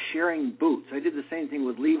started by sharing boots. I did the same thing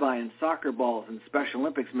with Levi and soccer balls in Special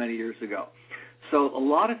Olympics many years ago. So a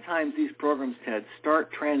lot of times these programs, Ted,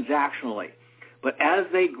 start transactionally. But as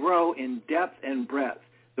they grow in depth and breadth,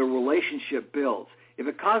 the relationship builds. If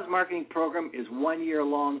a cause marketing program is 1 year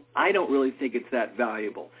long, I don't really think it's that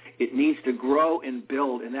valuable. It needs to grow and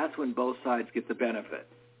build, and that's when both sides get the benefit.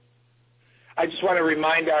 I just want to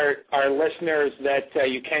remind our listeners that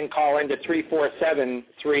you can call into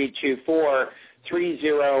 347-324-3600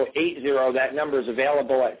 That number is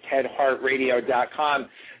available at tedhartradio.com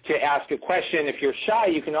to ask a question. If you're shy,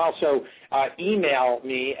 you can also email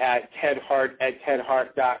me at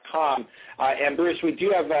tedhart@tedhart.com. And Bruce, we do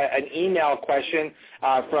have an email question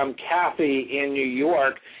from Kathy in New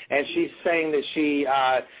York, and she's saying that she,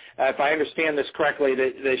 if I understand this correctly,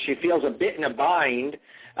 that she feels a bit in a bind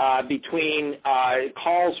between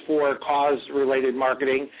calls for cause-related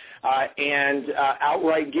marketing and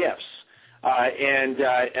outright gifts.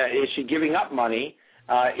 Is she giving up money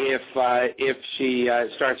if she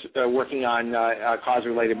starts working on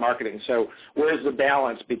cause-related marketing? So where's the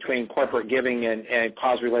balance between corporate giving and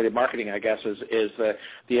cause-related marketing, I guess, is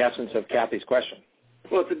the essence of Kathy's question.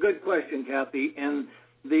 Well, it's a good question, Kathy. And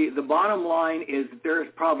the bottom line is that there's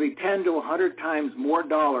probably 10 to 100 times more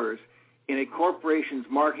dollars in a corporation's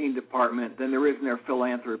marketing department than there is in their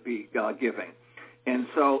philanthropy giving. And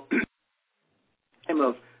so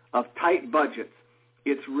of tight budgets,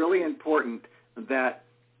 it's really important that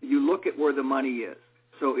you look at where the money is.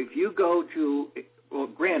 So if you go to, well,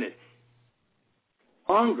 granted,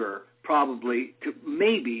 longer probably to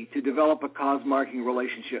develop a cause marketing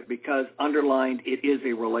relationship, because underlined it is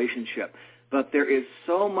a relationship. But there is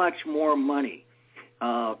so much more money.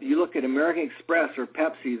 You look at American Express or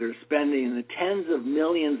Pepsi, they're spending the tens of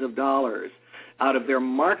millions of dollars out of their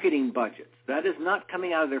marketing budgets. That is not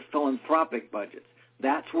coming out of their philanthropic budgets.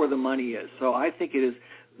 That's where the money is. So I think it is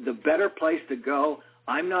the better place to go.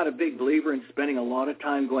 I'm not a big believer in spending a lot of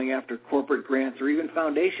time going after corporate grants or even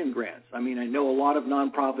foundation grants. I mean, I know a lot of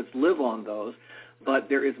nonprofits live on those, but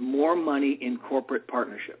there is more money in corporate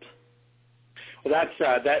partnerships. Well,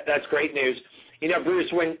 that's great news. You know,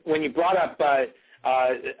 Bruce, when you brought up a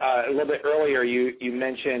little bit earlier, you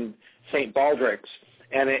mentioned St. Baldrick's,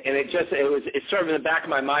 and it's sort of in the back of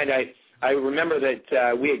my mind. I remember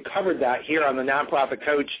that we had covered that here on the Nonprofit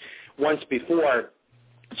Coach once before.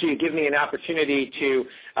 So you give me an opportunity to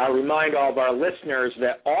remind all of our listeners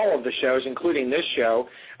that all of the shows, including this show,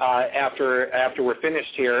 after we're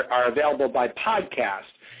finished here, are available by podcast.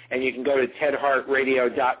 And you can go to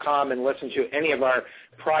tedhartradio.com and listen to any of our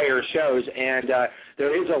prior shows. And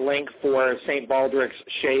there is a link for St. Baldrick's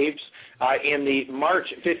Shaves in the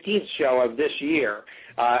March 15th show of this year.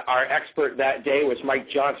 Our expert that day was Mike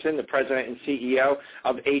Johnson, the president and CEO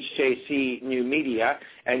of HJC New Media.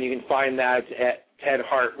 And you can find that at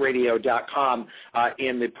tedhartradio.com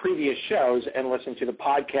in the previous shows and listen to the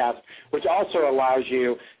podcast, which also allows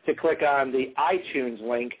you to click on the iTunes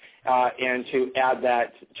link and to add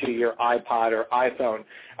that to your iPod or iPhone.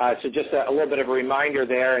 So just a little bit of a reminder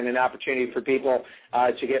there and an opportunity for people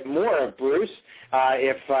to get more of Bruce.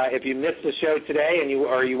 If you missed the show today and you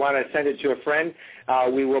want to send it to a friend,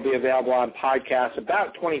 we will be available on podcast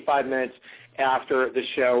about 25 minutes after the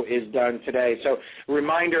show is done today. So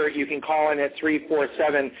reminder, you can call in at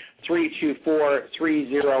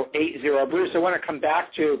 347-324-3080. Bruce, I want to come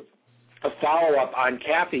back to a follow-up on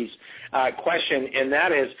Kathy's question, and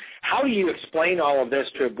that is, how do you explain all of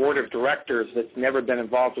this to a board of directors that's never been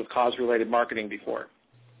involved with cause-related marketing before?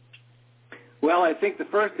 Well, I think the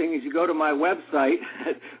first thing is you go to my website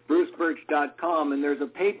at bruceburch.com, and there's a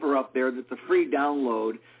paper up there that's a free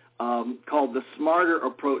download called The Smarter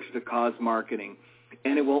Approach to Cause Marketing.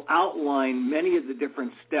 And it will outline many of the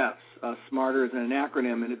different steps. SMARTER is an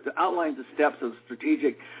acronym, and it outlines the steps of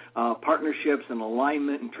strategic partnerships and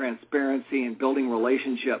alignment and transparency and building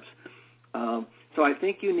relationships. So I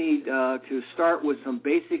think you need to start with some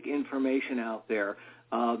basic information out there.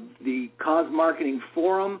 The Cause Marketing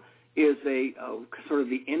Forum is a sort of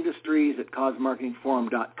the industries at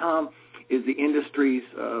causemarketingforum.com is the industry's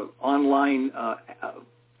online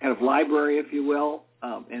kind of library, if you will,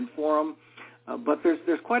 and forum. But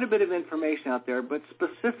there's quite a bit of information out there. But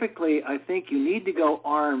specifically, I think you need to go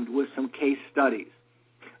armed with some case studies.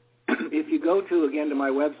 If you go to, again, to my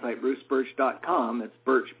website, bruceburch.com, it's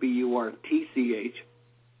Burtch, B-U-R-T-C-H,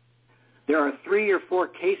 there are 3 or 4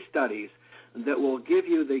 case studies that will give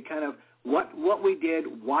you the kind of what we did,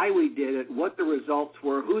 why we did it, what the results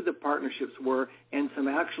were, who the partnerships were, and some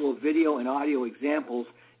actual video and audio examples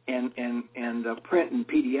and print and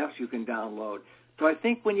PDFs you can download. So I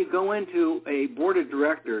think when you go into a board of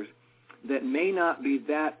directors that may not be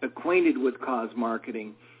that acquainted with cause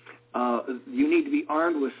marketing, you need to be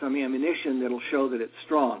armed with some ammunition that will show that it's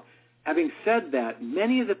strong. Having said that,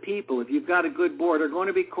 many of the people, if you've got a good board, are going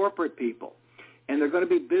to be corporate people, and they're going to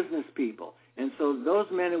be business people. And so those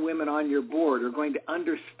men and women on your board are going to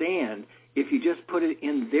understand, if you just put it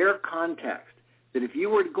in their context, that if you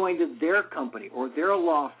were going to their company or their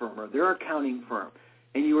law firm or their accounting firm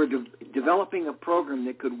and you were developing a program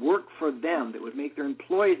that could work for them, that would make their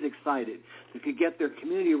employees excited, that could get their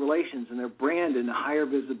community relations and their brand into higher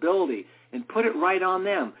visibility, and put it right on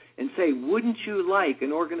them and say, wouldn't you like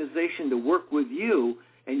an organization to work with you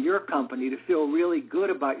and your company to feel really good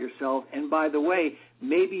about yourself? And by the way,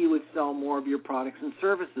 maybe you would sell more of your products and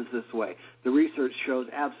services this way. The research shows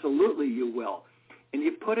absolutely you will. And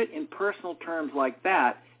you put it in personal terms like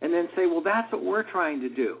that and then say, well, that's what we're trying to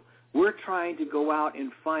do. We're trying to go out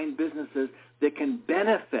and find businesses that can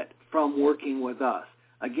benefit from working with us.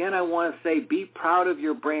 Again, I want to say be proud of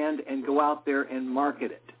your brand and go out there and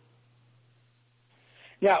market it.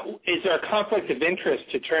 Now, is there a conflict of interest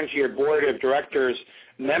to turn to your board of directors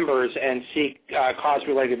members and seek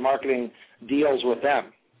cause-related marketing deals with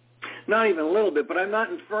them? Not even a little bit, but I'm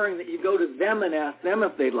not inferring that you go to them and ask them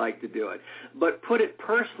if they'd like to do it, but put it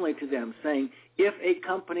personally to them, saying, if a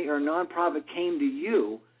company or a nonprofit came to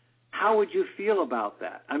you, how would you feel about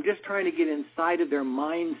that? I'm just trying to get inside of their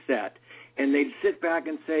mindset, and they'd sit back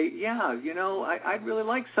and say, yeah, I'd really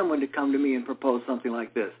like someone to come to me and propose something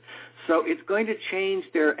like this. So it's going to change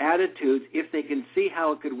their attitudes if they can see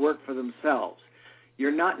how it could work for themselves.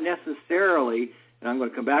 You're not necessarily, and I'm going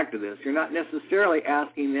to come back to this, you're not necessarily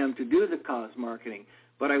asking them to do the cause marketing,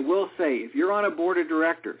 but I will say, if you're on a board of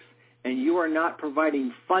directors and you are not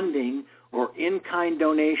providing funding or in-kind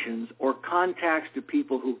donations or contacts to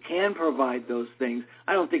people who can provide those things,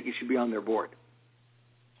 I don't think you should be on their board.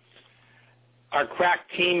 Our crack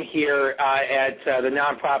team here at the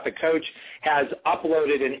Nonprofit Coach has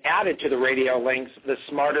uploaded and added to the radio links the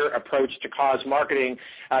Smarter Approach to Cause Marketing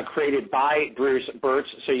created by Bruce Burtch.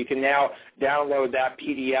 So you can now download that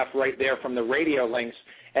PDF right there from the radio links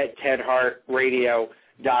at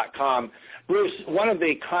tedhartradio.com. Bruce, one of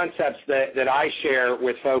the concepts that I share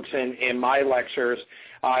with folks in my lectures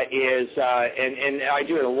is, and I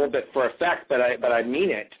do it a little bit for effect, but I mean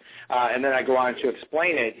it, and then I go on to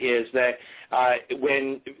explain it, is that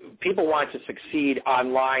when people want to succeed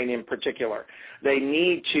online in particular, they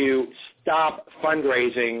need to stop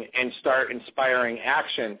fundraising and start inspiring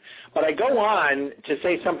action. But I go on to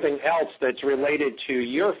say something else that's related to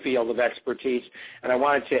your field of expertise, and I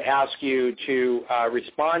wanted to ask you to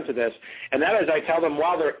respond to this, and that is I tell them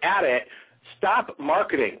while they're at it, stop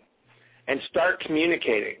marketing and start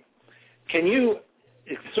communicating. Can you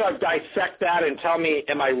sort of dissect that and tell me,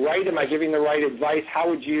 am I right? Am I giving the right advice? How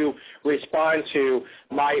would you respond to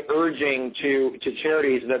my urging to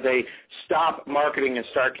charities that they stop marketing and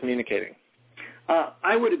start communicating?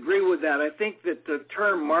 I would agree with that. I think that the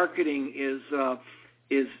term marketing is a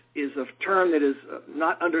term that is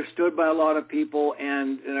not understood by a lot of people,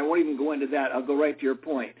 and I won't even go into that. I'll go right to your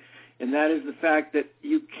point, and that is the fact that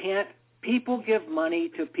people give money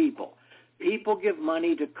to people. People give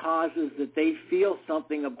money to causes that they feel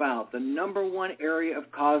something about. The number one area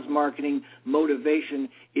of cause marketing motivation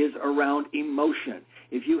is around emotion.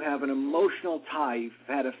 If you have an emotional tie, you've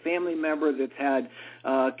had a family member that's had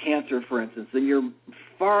cancer, for instance, then you're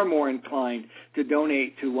far more inclined to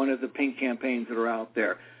donate to one of the pink campaigns that are out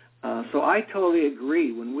there. So I totally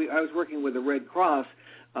agree. When I was working with the Red Cross,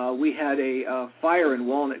 we had a fire in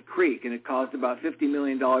Walnut Creek, and it caused about $50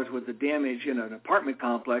 million worth of damage in an apartment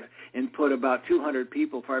complex and put about 200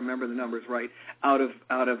 people, if I remember the numbers right, out of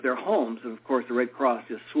their homes. And, of course, the Red Cross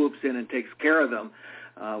just swoops in and takes care of them,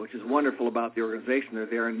 which is wonderful about the organization. They're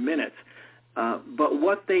there in minutes. But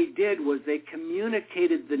what they did was they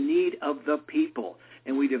communicated the need of the people,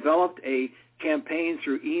 and we developed a campaign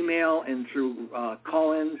through email and through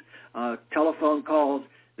call-ins, telephone calls,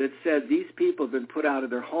 that said these people have been put out of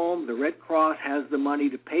their home. The Red Cross has the money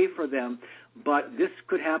to pay for them, but this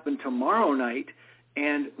could happen tomorrow night,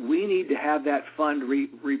 and we need to have that fund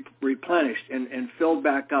replenished and filled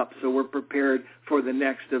back up so we're prepared for the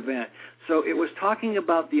next event. So it was talking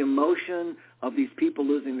about the emotion of these people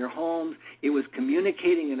losing their homes. It was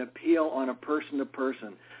communicating an appeal on a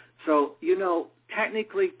person-to-person. So,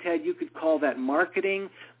 technically, Ted, you could call that marketing,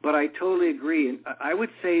 but I totally agree. And I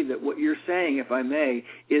would say that what you're saying, if I may,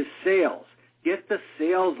 is sales. Get the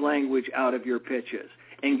sales language out of your pitches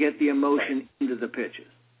and get the emotion into the pitches.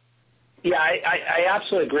 Yeah, I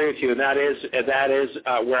absolutely agree with you, and that is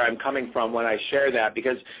where I'm coming from when I share that,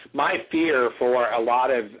 because my fear for a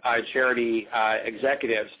lot of charity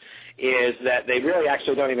executives is that they really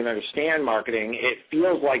actually don't even understand marketing. It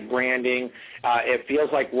feels like branding. It feels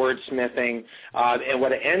like wordsmithing. And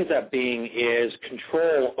what it ends up being is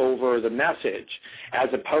control over the message, as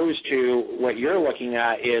opposed to what you're looking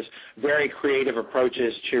at is very creative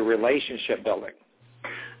approaches to relationship building.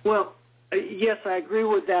 Well, yes, I agree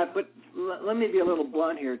with that, but let me be a little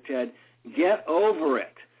blunt here, Ted. Get over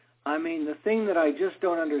it. I mean, the thing that I just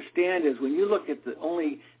don't understand is when you look at that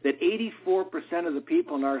 84% of the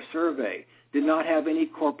people in our survey did not have any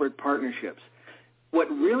corporate partnerships. What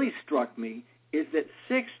really struck me is that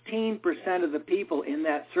 16% of the people in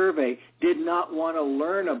that survey did not want to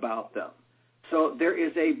learn about them. So there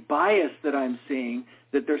is a bias that I'm seeing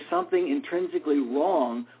that there's something intrinsically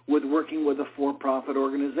wrong with working with a for-profit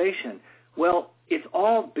organization. Well, it's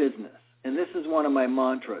all business, and this is one of my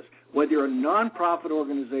mantras. Whether you're a nonprofit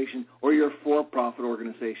organization or you're a for-profit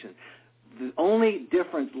organization, the only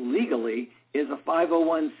difference legally is a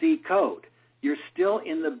 501c code. You're still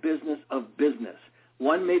in the business of business.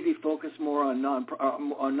 One may be focused more on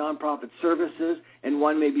nonprofit services, and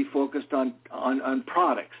one may be focused on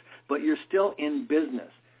products, but you're still in business.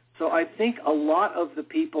 So I think a lot of the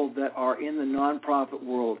people that are in the nonprofit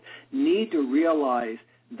world need to realize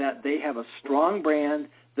that they have a strong brand,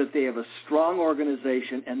 that they have a strong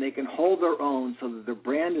organization, and they can hold their own so that their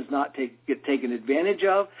brand does not get taken advantage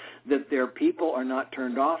of, that their people are not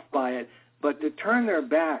turned off by it, but to turn their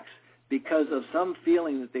backs because of some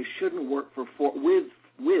feeling that they shouldn't work with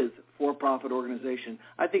for-profit organization,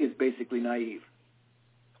 I think is basically naive.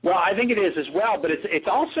 Well, I think it is as well, but it's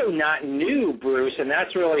also not new, Bruce, and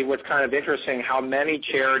that's really what's kind of interesting, how many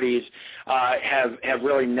charities have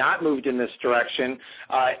really not moved in this direction,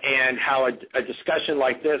 and how a discussion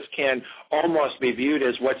like this can almost be viewed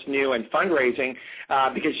as what's new in fundraising,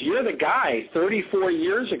 because you're the guy 34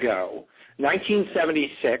 years ago,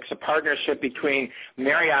 1976, a partnership between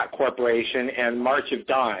Marriott Corporation and March of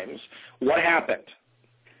Dimes. What happened?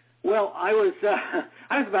 Well, I was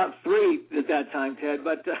about 3 at that time, Ted.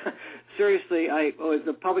 But seriously, I was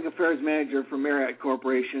the public affairs manager for Marriott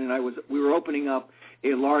Corporation, and we were opening up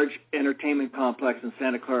a large entertainment complex in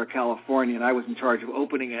Santa Clara, California, and I was in charge of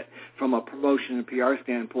opening it from a promotion and PR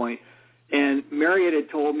standpoint. And Marriott had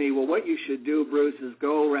told me, well, what you should do, Bruce, is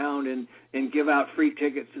go around and give out free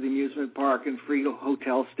tickets to the amusement park and free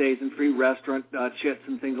hotel stays and free restaurant chits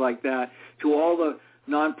and things like that to all the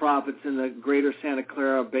nonprofits in the greater Santa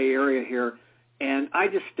Clara Bay Area here. And I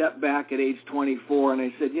just stepped back at age 24 and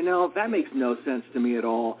I said, that makes no sense to me at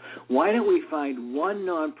all. Why don't we find one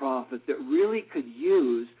nonprofit that really could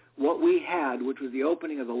use what we had, which was the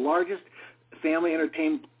opening of the largest family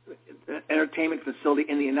entertainment facility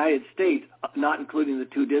in the United States, not including the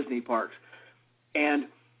 2 Disney parks. And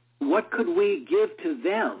what could we give to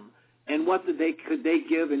them? And what could they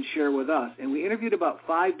give and share with us? And we interviewed about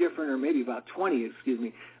 5 different, or maybe about 20,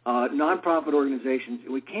 nonprofit organizations.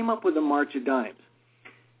 And we came up with the March of Dimes.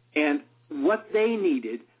 And what they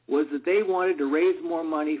needed was that they wanted to raise more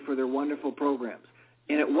money for their wonderful programs.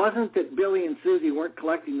 And it wasn't that Billy and Susie weren't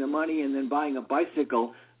collecting the money and then buying a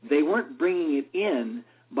bicycle. They weren't bringing it in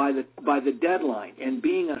by the deadline. And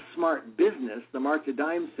being a smart business, the March of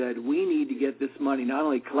Dimes said, we need to get this money not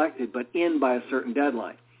only collected, but in by a certain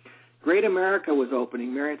deadline. Great America was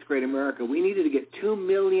opening, Marriott's Great America. We needed to get 2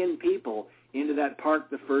 million people into that park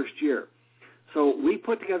the first year. So we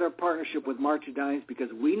put together a partnership with March of Dimes because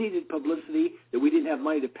we needed publicity that we didn't have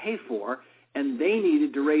money to pay for, and they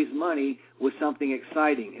needed to raise money with something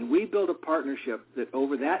exciting. And we built a partnership that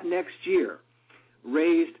over that next year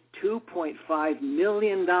raised $2.5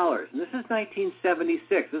 million. And this is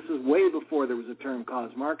 1976. This is way before there was a term cause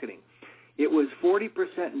marketing. It was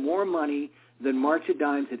 40% more money than March of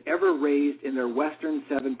Dimes had ever raised in their western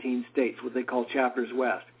 17 states, what they call Chapters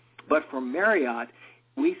West. But for Marriott,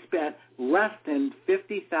 we spent less than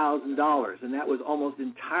 $50,000, and that was almost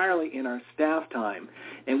entirely in our staff time,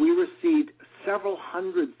 and we received several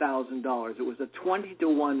 $100,000. It was a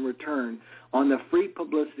 20-to-1 return on the free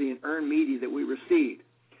publicity and earned media that we received.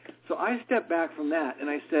 So I stepped back from that,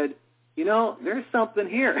 and I said, there's something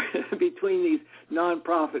here between these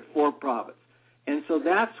nonprofit for-profits. And so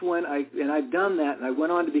that's when I've done that, and I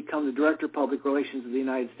went on to become the Director of Public Relations of the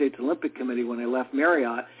United States Olympic Committee when I left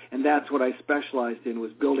Marriott, and that's what I specialized in,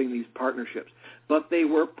 was building these partnerships. But they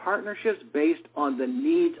were partnerships based on the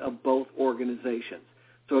needs of both organizations.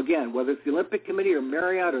 So again, whether it's the Olympic Committee or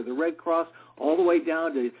Marriott or the Red Cross, all the way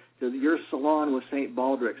down to your salon with St.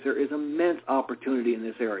 Baldrick's, there is immense opportunity in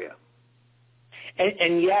this area.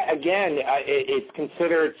 And yet, again, it's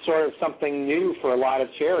considered sort of something new for a lot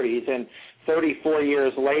of charities, and 34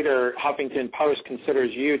 years later, Huffington Post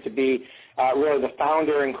considers you to be really the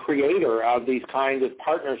founder and creator of these kinds of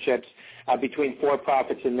partnerships between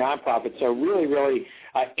for-profits and nonprofits. So really, really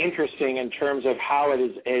interesting in terms of how it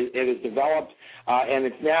is developed. And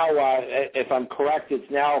it's now, if I'm correct,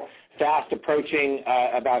 it's now fast approaching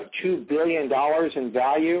about $2 billion in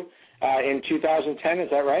value in 2010. Is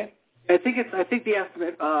that right? I think the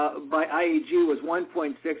estimate by IAG was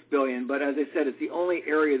 $1.6 billion, but as I said, it's the only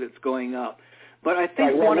area that's going up. But I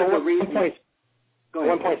think one of the reasons...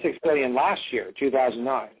 $1.6 billion last year,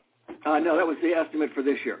 2009. No, that was the estimate for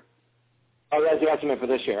this year. Oh, that's the estimate for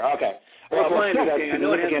this year. Okay. Well, still, that's a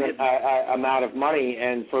significant amount of money,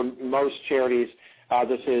 and for most charities,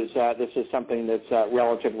 this is something that's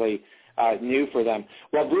relatively new for them.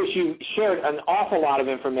 Well, Bruce, you shared an awful lot of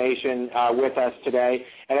information with us today,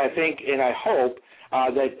 and I think and I hope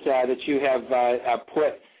that you have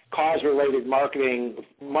put cause-related marketing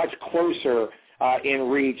much closer in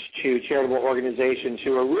reach to charitable organizations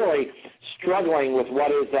who are really struggling with what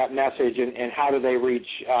is that message and how do they reach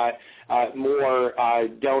more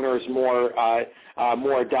donors, more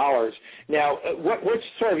dollars. Now, what's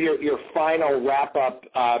sort of your final wrap-up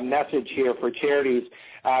message here for charities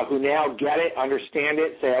who now get it, understand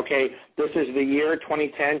it, say, okay, this is the year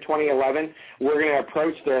 2010, 2011, we're going to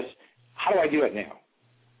approach this. How do I do it now?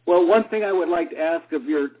 Well, one thing I would like to ask of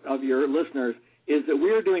your listeners is that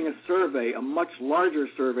we are doing a survey, a much larger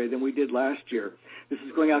survey than we did last year. This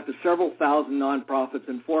is going out to several thousand nonprofits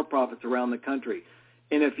and for-profits around the country.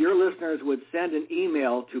 And if your listeners would send an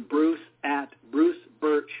email to Bruce at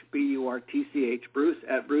Burtch, B-U-R-T-C-H, Bruce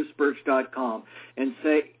at brucebirch.com, and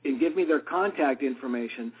give me their contact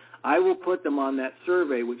information, I will put them on that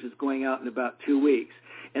survey, which is going out in about 2 weeks.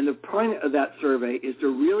 And the point of that survey is to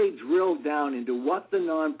really drill down into what the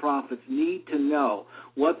nonprofits need to know,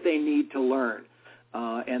 what they need to learn.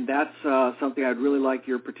 And that's something I'd really like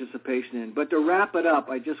your participation in. But to wrap it up,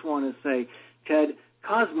 I just want to say, Ted,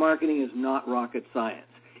 cause marketing is not rocket science.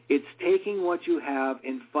 It's taking what you have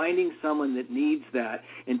and finding someone that needs that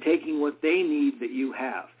and taking what they need that you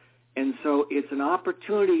have. And so it's an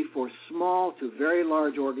opportunity for small to very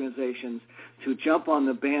large organizations to jump on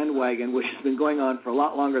the bandwagon, which has been going on for a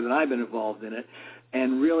lot longer than I've been involved in it,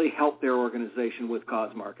 and really help their organization with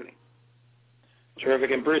cause marketing.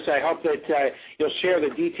 Terrific. And Bruce, I hope that you'll share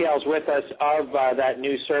the details with us of that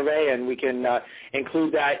new survey, and we can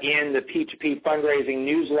include that in the P2P fundraising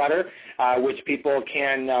newsletter, which people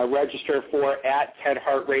can register for at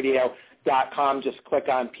TedHartRadio.com. Just click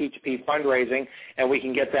on P2P fundraising, and we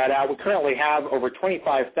can get that out. We currently have over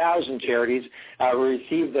 25,000 charities who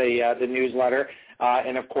receive the newsletter,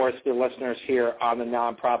 and, of course, the listeners here on the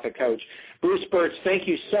Nonprofit Coach. Bruce Burtch, thank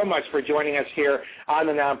you so much for joining us here on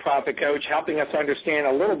the Nonprofit Coach, helping us understand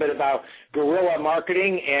a little bit about guerrilla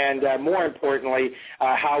marketing and, more importantly,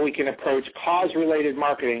 how we can approach cause-related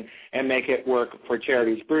marketing and make it work for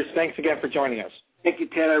charities. Bruce, thanks again for joining us. Thank you,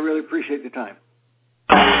 Ted. I really appreciate the time.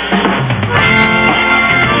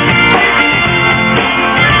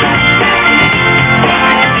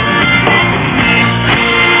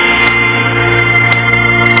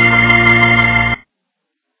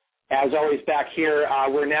 As always, back here,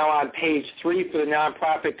 we're now on page 3 for the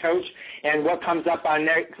Nonprofit Coach, and what comes up on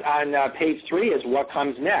page 3 is what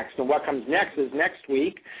comes next. And what comes next is next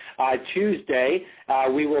week, Tuesday,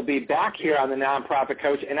 we will be back here on the Nonprofit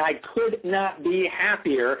Coach, and I could not be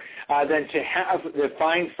happier than to have the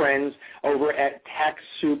fine friends over at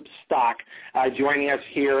TechSoup Stock joining us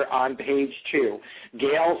here on page 2.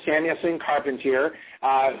 Gail Samuelson-Carpentier,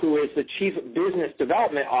 who is the Chief Business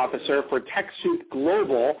Development Officer for TechSoup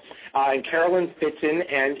Global, and Carolyn Fitzen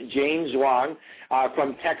and Jane Zhuang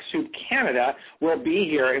from TechSoup Canada will be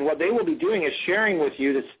here. And what they will be doing is sharing with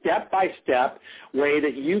you the step-by-step way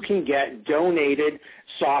that you can get donated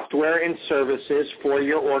software and services for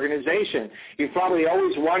your organization. You've probably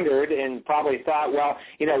always wondered and probably thought, well,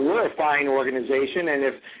 we're a fine organization, and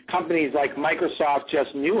if companies like Microsoft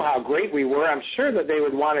just knew how great we were, I'm sure that they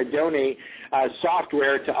would want to donate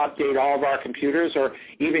software to update all of our computers, or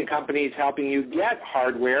even companies helping you get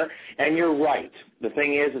hardware. And you're right. The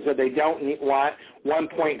thing is that they don't want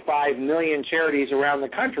 1.5 million charities around the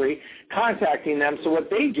country contacting them. So what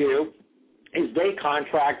they do is they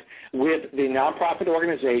contract with the nonprofit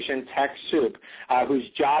organization TechSoup, whose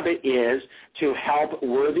job it is to help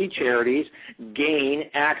worthy charities gain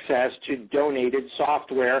access to donated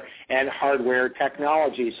software and hardware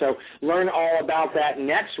technology. So learn all about that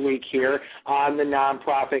next week here on the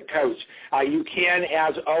Nonprofit Coach. You can,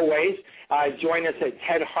 as always, join us at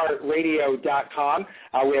TedHartRadio.com.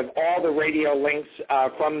 We have all the radio links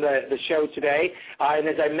from the show today. And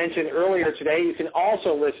as I mentioned earlier today, you can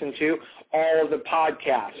also listen to all of the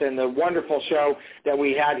podcasts. And the wonderful show that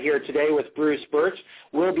we had here today with Bruce Burtch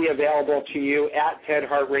will be available to you at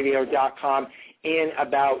TedHartRadio.com in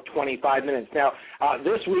about 25 minutes. Now,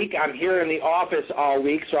 this week I'm here in the office all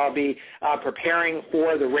week, so I'll be preparing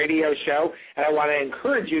for the radio show, and I want to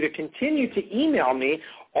encourage you to continue to email me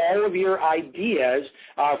all of your ideas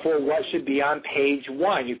for what should be on page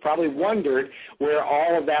 1. You've probably wondered where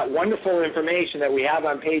all of that wonderful information that we have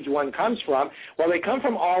on page 1 comes from. Well, they come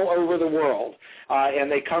from all over the world, and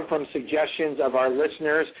they come from suggestions of our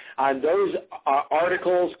listeners on those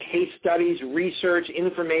articles, case studies, research,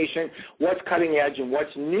 information, what's cutting edge and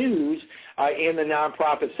what's news in the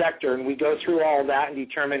nonprofit sector. And we go through all of that and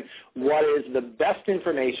determine what is the best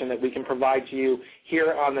information that we can provide to you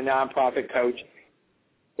here on the Nonprofit Coach.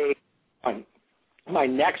 My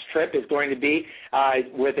next trip is going to be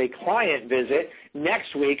with a client visit.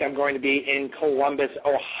 Next week I'm going to be in Columbus,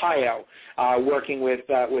 Ohio, working with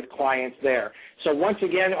clients there. So once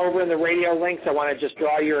again, over in the radio links, I want to just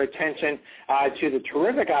draw your attention to the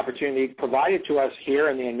terrific opportunity provided to us here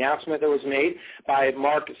and the announcement that was made by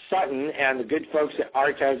Mark Sutton and the good folks at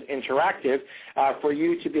Artez Interactive for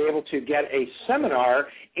you to be able to get a seminar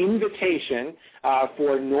invitation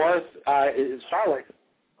for North Charlotte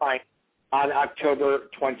on October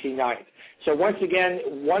 29th. So once again,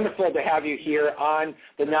 wonderful to have you here on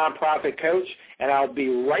the Nonprofit Coach, and I'll be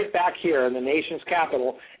right back here in the nation's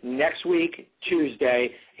capital next week, Tuesday,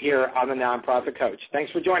 here on the Nonprofit Coach.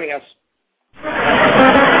 Thanks for joining us.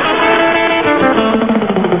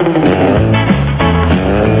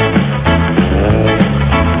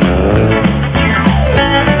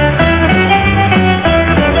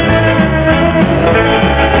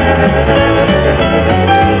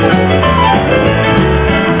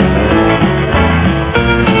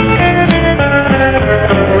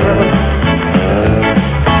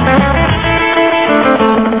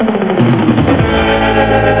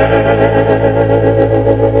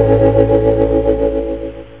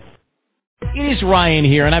 Ryan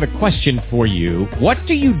here, and I have a question for you. What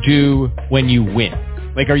do you do when you win?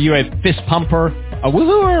 Like, are you a fist pumper, a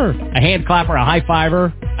woohooer, a hand clapper, a high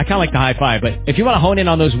fiver? I kind of like the high five, but if you want to hone in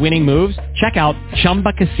on those winning moves, check out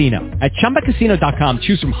Chumba Casino. At ChumbaCasino.com,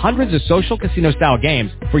 choose from hundreds of social casino-style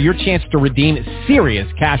games for your chance to redeem serious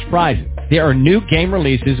cash prizes. There are new game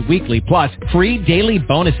releases weekly, plus free daily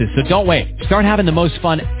bonuses, so don't wait. Start having the most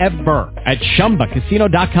fun ever at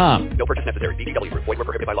ChumbaCasino.com. No purchase necessary. VGW Group. Void where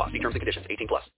prohibited by law. See terms and conditions. 18+.